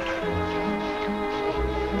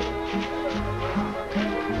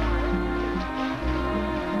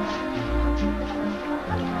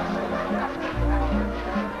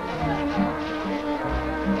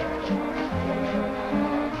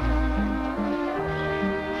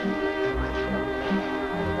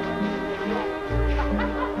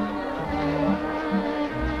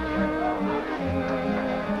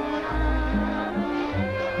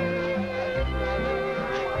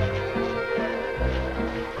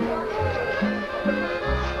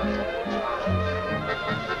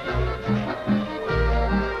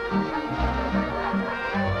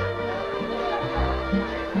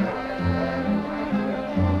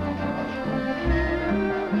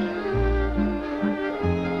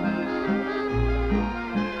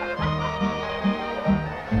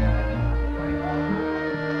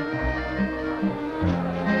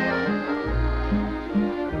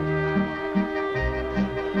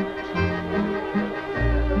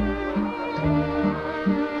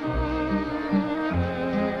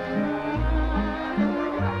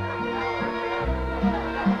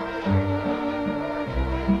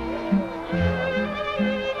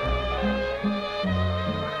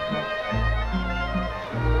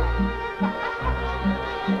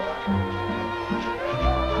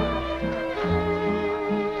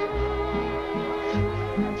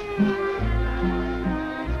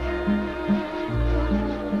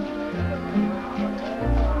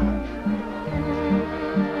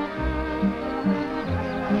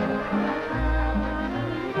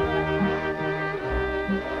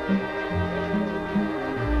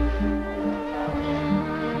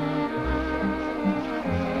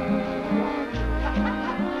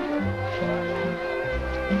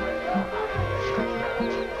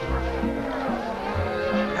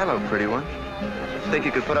 Hello, pretty one. Think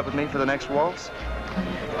you could put up with me for the next waltz?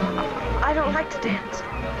 I don't like to dance.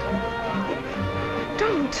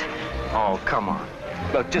 Don't. Oh, come on.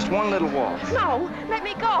 Look, just one little waltz. No, let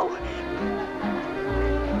me go.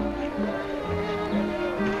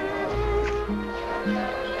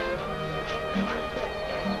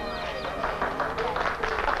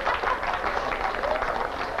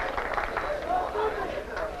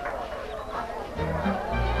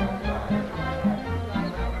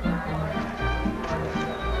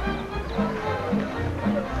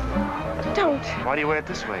 Why do you wear it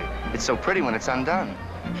this way? It's so pretty when it's undone.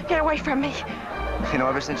 Get away from me. You know,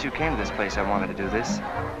 ever since you came to this place, I wanted to do this.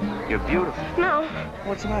 You're beautiful. No.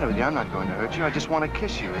 What's the matter with you? I'm not going to hurt you. I just want to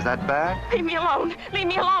kiss you. Is that bad? Leave me alone. Leave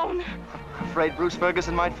me alone. Afraid Bruce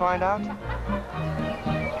Ferguson might find out?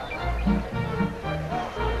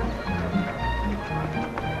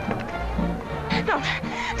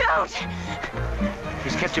 Don't.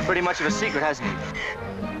 He's kept you pretty much of a secret, hasn't he?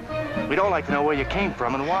 We'd all like to know where you came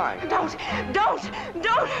from and why. Don't.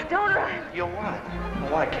 You're what?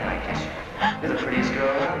 Well, why can't I kiss you? You're the prettiest girl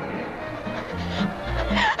around here.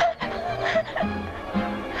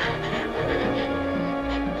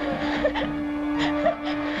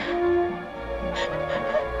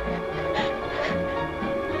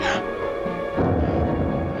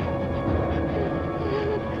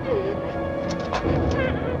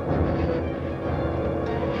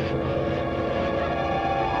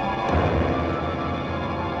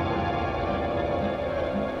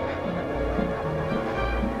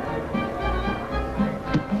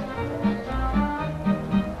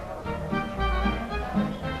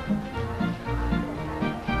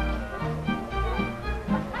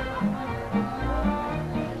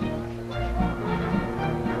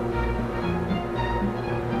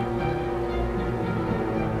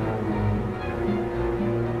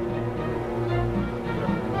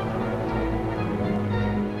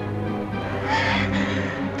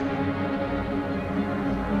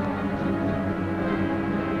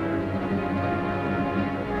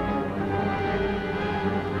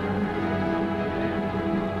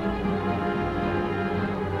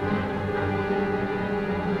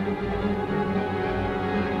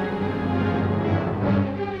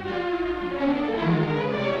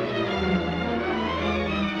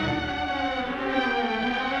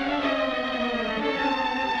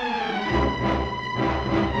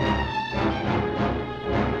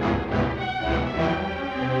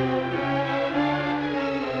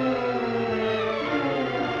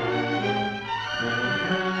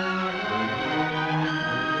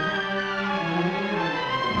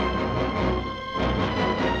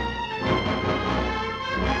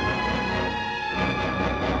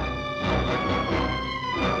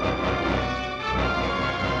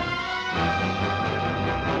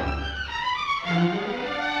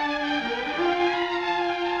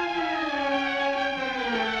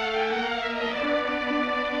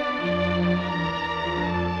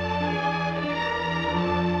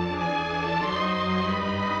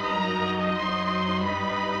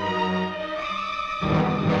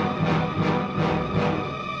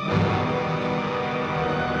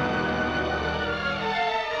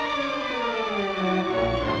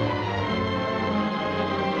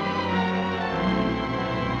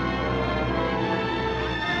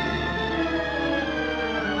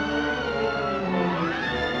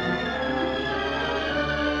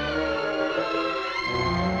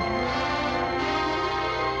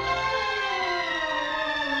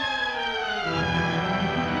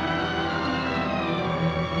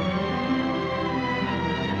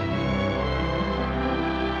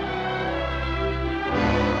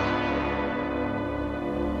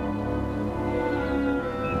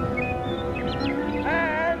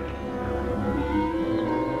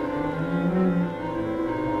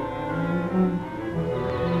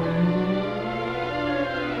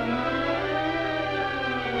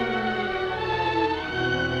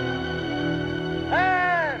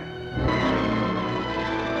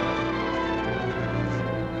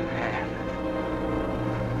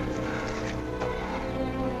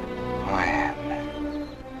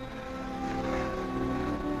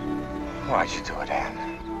 Why'd you do it, Ann?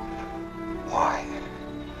 Why?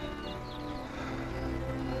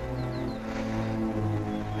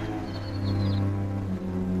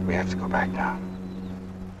 We have to go back now.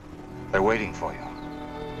 They're waiting for you.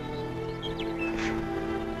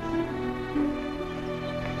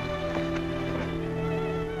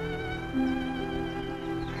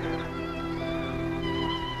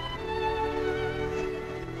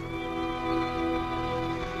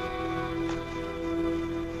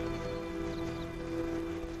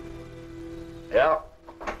 Yeah.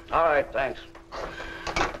 All right, thanks.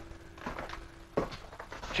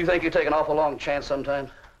 you think you take an awful long chance sometimes?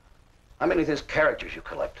 How many of these characters you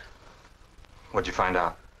collect? What'd you find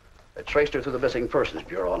out? They traced her through the Missing Persons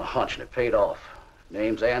Bureau on a hunch, and it paid off.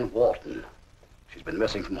 Name's Ann Walton. She's been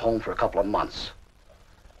missing from home for a couple of months.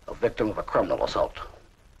 A victim of a criminal assault.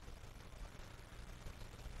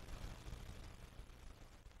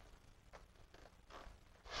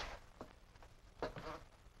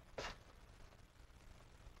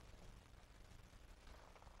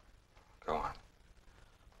 Go on.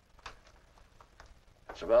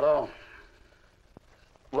 That's about all.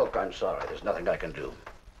 Look, I'm sorry. There's nothing I can do.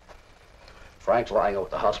 Frank's lying out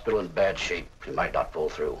at the hospital in bad shape. He might not pull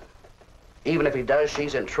through. Even if he does,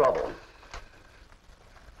 she's in trouble.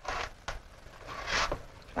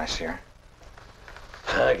 Can I see her?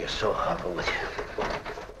 I guess so. I'll go with you.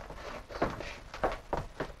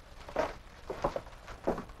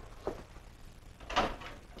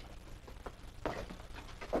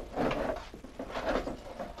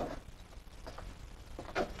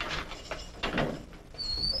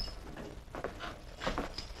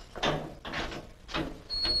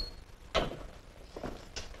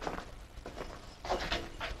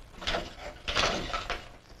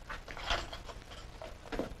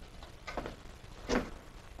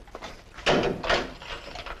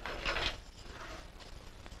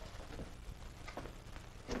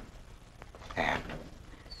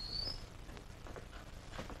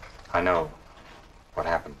 I know what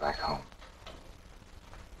happened back home.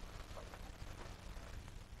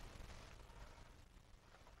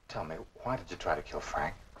 Tell me, why did you try to kill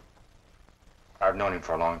Frank? I've known him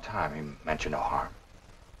for a long time. He meant you no harm.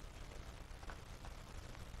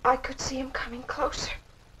 I could see him coming closer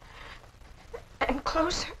and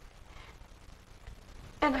closer,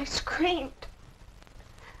 and I screamed.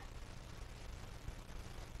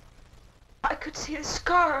 I could see the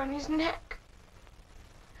scar on his neck.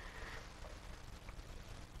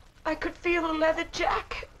 I could feel the leather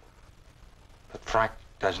jacket. But Frank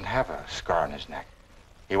doesn't have a scar on his neck.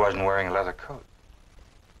 He wasn't wearing a leather coat.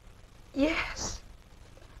 Yes,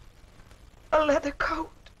 a leather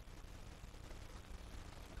coat.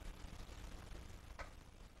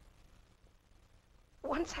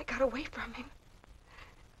 Once I got away from him,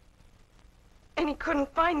 and he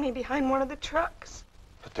couldn't find me behind one of the trucks.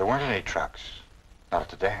 But there weren't any trucks. Not at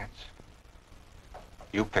the dance.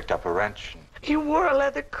 You picked up a wrench and... He wore a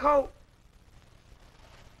leather coat.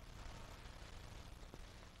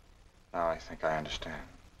 Now I think I understand.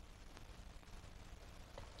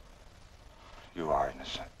 You are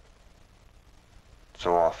innocent.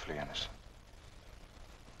 So awfully innocent.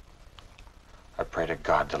 I pray to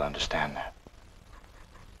God they'll understand that.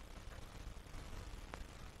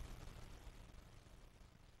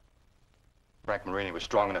 Frank Marini was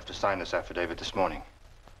strong enough to sign this affidavit this morning.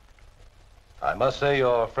 I must say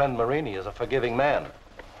your friend Marini is a forgiving man.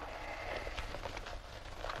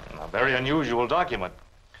 A very unusual document.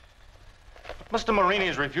 Mr.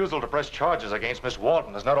 Marini's refusal to press charges against Miss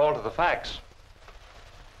Walton does not alter the facts.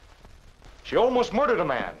 She almost murdered a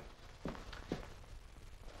man.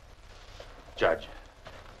 Judge,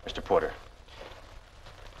 Mr. Porter,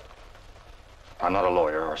 I'm not a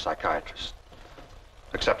lawyer or a psychiatrist,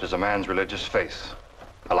 except as a man's religious faith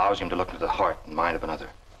allows him to look into the heart and mind of another.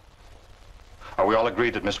 Are we all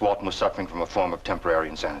agreed that Miss Walton was suffering from a form of temporary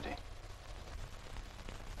insanity?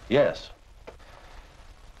 Yes.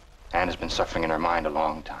 Anne has been suffering in her mind a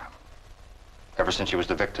long time, ever since she was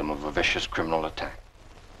the victim of a vicious criminal attack.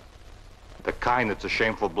 The kind that's a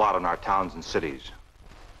shameful blot on our towns and cities.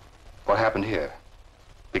 What happened here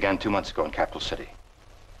began 2 months ago in Capital City.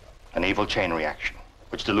 An evil chain reaction,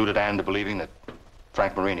 which deluded Anne into believing that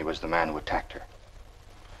Frank Marini was the man who attacked her.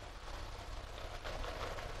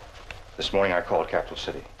 This morning I called Capital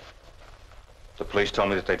City. The police told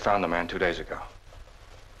me that they'd found the man 2 days ago.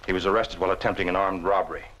 He was arrested while attempting an armed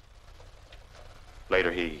robbery.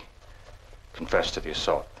 Later he confessed to the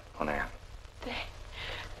assault on Anne.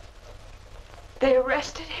 They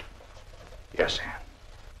arrested him? Yes, Anne.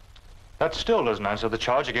 That still doesn't answer the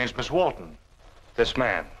charge against Miss Walton. This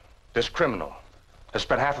man, this criminal, has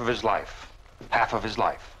spent half of his life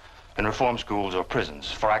in reform schools or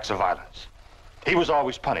prisons for acts of violence. He was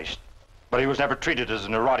always punished, but he was never treated as a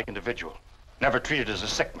neurotic individual, never treated as a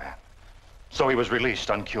sick man. So he was released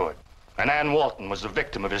uncured, and Anne Walton was the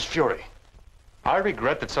victim of his fury. I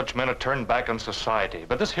regret that such men are turned back on society,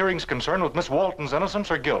 but this hearing's concerned with Miss Walton's innocence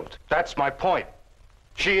or guilt. That's my point.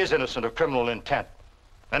 She is innocent of criminal intent,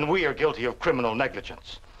 and we are guilty of criminal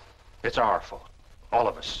negligence. It's our fault, all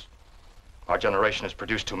of us. Our generation has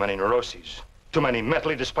produced too many neuroses, too many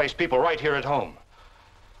mentally displaced people right here at home.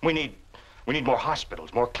 We need more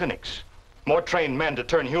hospitals, more clinics, more trained men to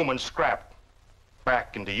turn human scrap.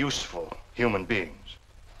 back into useful human beings.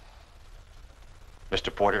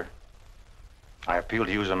 Mr. Porter, I appeal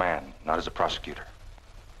to you as a man, not as a prosecutor.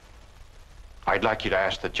 I'd like you to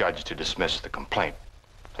ask the judge to dismiss the complaint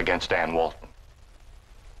against Ann Walton.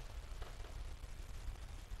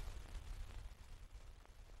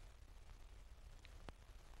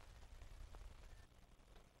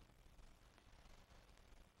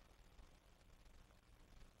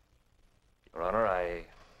 Your Honor, I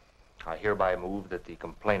hereby move that the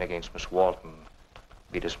complaint against Miss Walton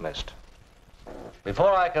be dismissed.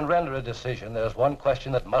 Before I can render a decision, there's one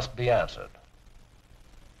question that must be answered.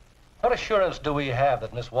 What assurance do we have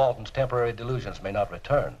that Miss Walton's temporary delusions may not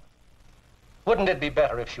return? Wouldn't it be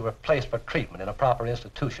better if she were placed for treatment in a proper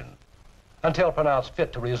institution until pronounced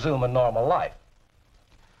fit to resume a normal life?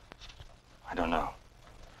 I don't know.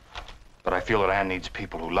 But I feel that Ann needs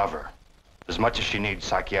people who love her as much as she needs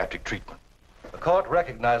psychiatric treatment. The court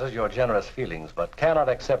recognizes your generous feelings, but cannot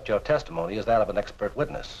accept your testimony as that of an expert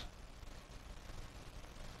witness.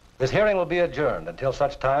 This hearing will be adjourned until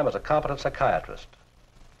such time as a competent psychiatrist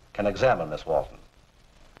can examine Miss Walton.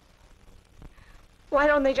 Why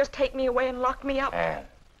don't they just take me away and lock me up? Ann,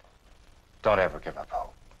 don't ever give up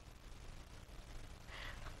hope.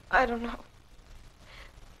 I don't know.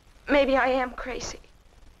 Maybe I am crazy.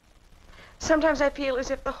 Sometimes I feel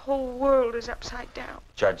as if the whole world is upside down.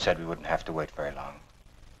 Judge said we wouldn't have to wait very long.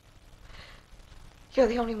 You're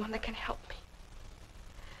the only one that can help me.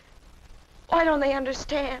 Why don't they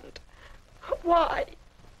understand? Why?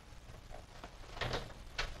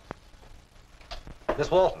 Miss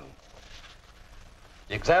Walton,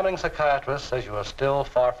 the examining psychiatrist says you are still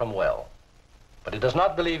far from well, but he does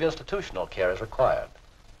not believe institutional care is required.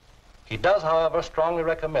 He does, however, strongly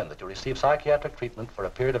recommend that you receive psychiatric treatment for a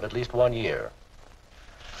period of at least 1 year.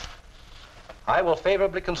 I will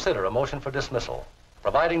favorably consider a motion for dismissal,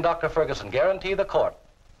 providing Dr. Ferguson guarantee the court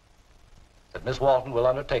that Miss Walton will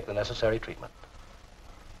undertake the necessary treatment.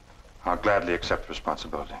 I'll gladly accept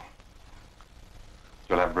responsibility.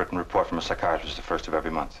 You'll have a written report from a psychiatrist the first of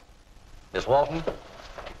every month. Miss Walton,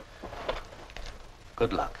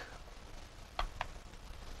 good luck.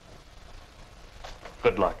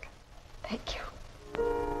 Good luck. Thank you.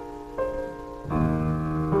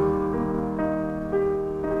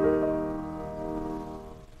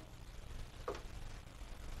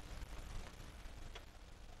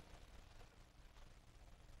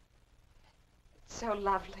 It's so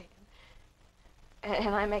lovely.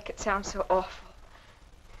 And I make it sound so awful.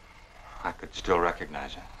 I could still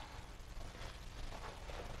recognize it.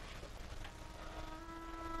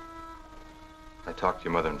 I talked to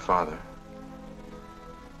your mother and father.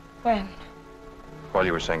 When? While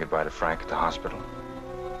you were saying goodbye to Frank at the hospital.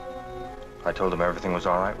 I told them everything was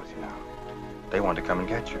all right with you now. They wanted to come and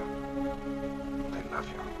get you. They love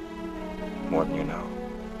you. More than you know.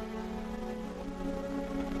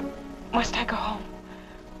 Must I go home?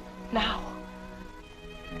 Now?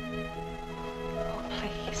 Oh,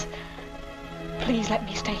 please. Please let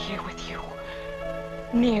me stay here with you.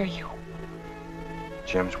 Near you.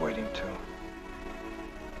 Jim's waiting too.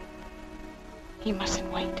 He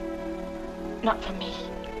mustn't wait. Not for me.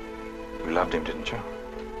 You loved him, didn't you?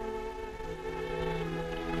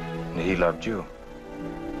 And he loved you.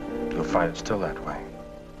 You'll find it still that way.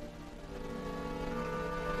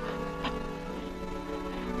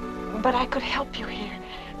 But I could help you here.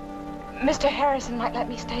 Mr. Harrison might let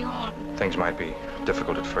me stay on. Things might be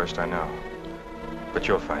difficult at first, I know. But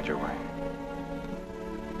you'll find your way.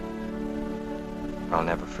 I'll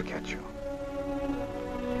never forget you.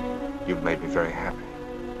 You've made me very happy.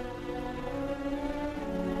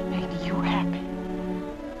 Made you happy?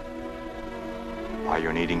 Why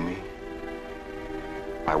you're needing me?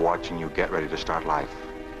 By watching you get ready to start life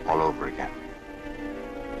all over again.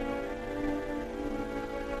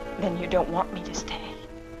 Then you don't want me to stay.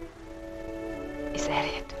 Is that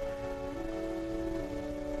it?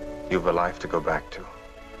 You've a life to go back to.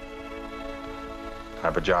 I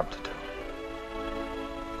have a job to do.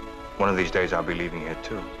 One of these days I'll be leaving here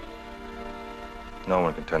too. No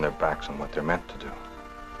one can turn their backs on what they're meant to do.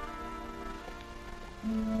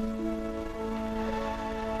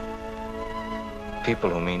 People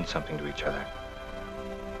who mean something to each other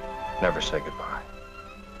never say goodbye.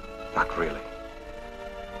 Not really.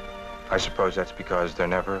 I suppose that's because they're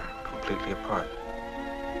never completely apart.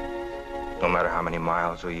 No matter how many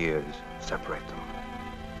miles or years separate them.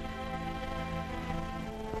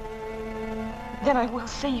 Then I will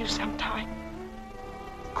see you sometime.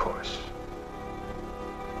 Of course.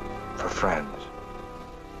 For friends,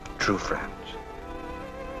 true friends,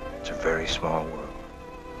 it's a very small world.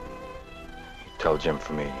 You tell Jim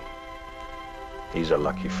for me, he's a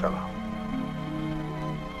lucky fellow.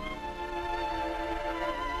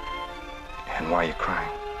 why are you crying?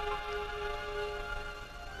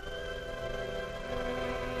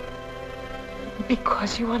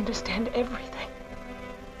 Because you understand everything.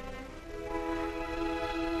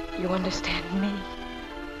 You understand me.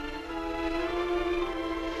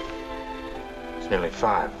 It's nearly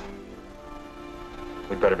 5.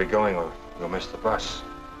 We'd better be going or we'll miss the bus.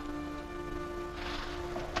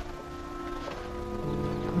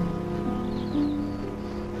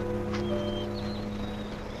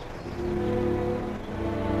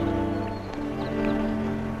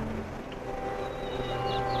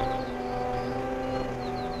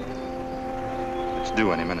 It's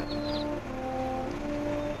due any minute.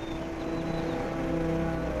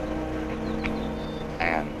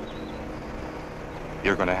 Anne,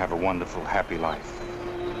 you're going to have a wonderful, happy life,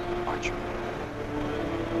 aren't you?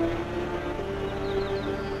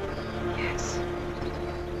 Yes.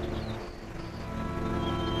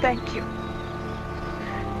 Thank you.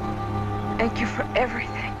 Thank you for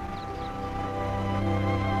everything.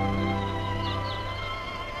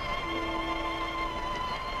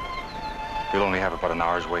 You'll only have about an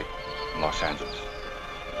hour's wait in Los Angeles.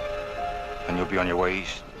 Then you'll be on your way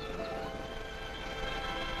east.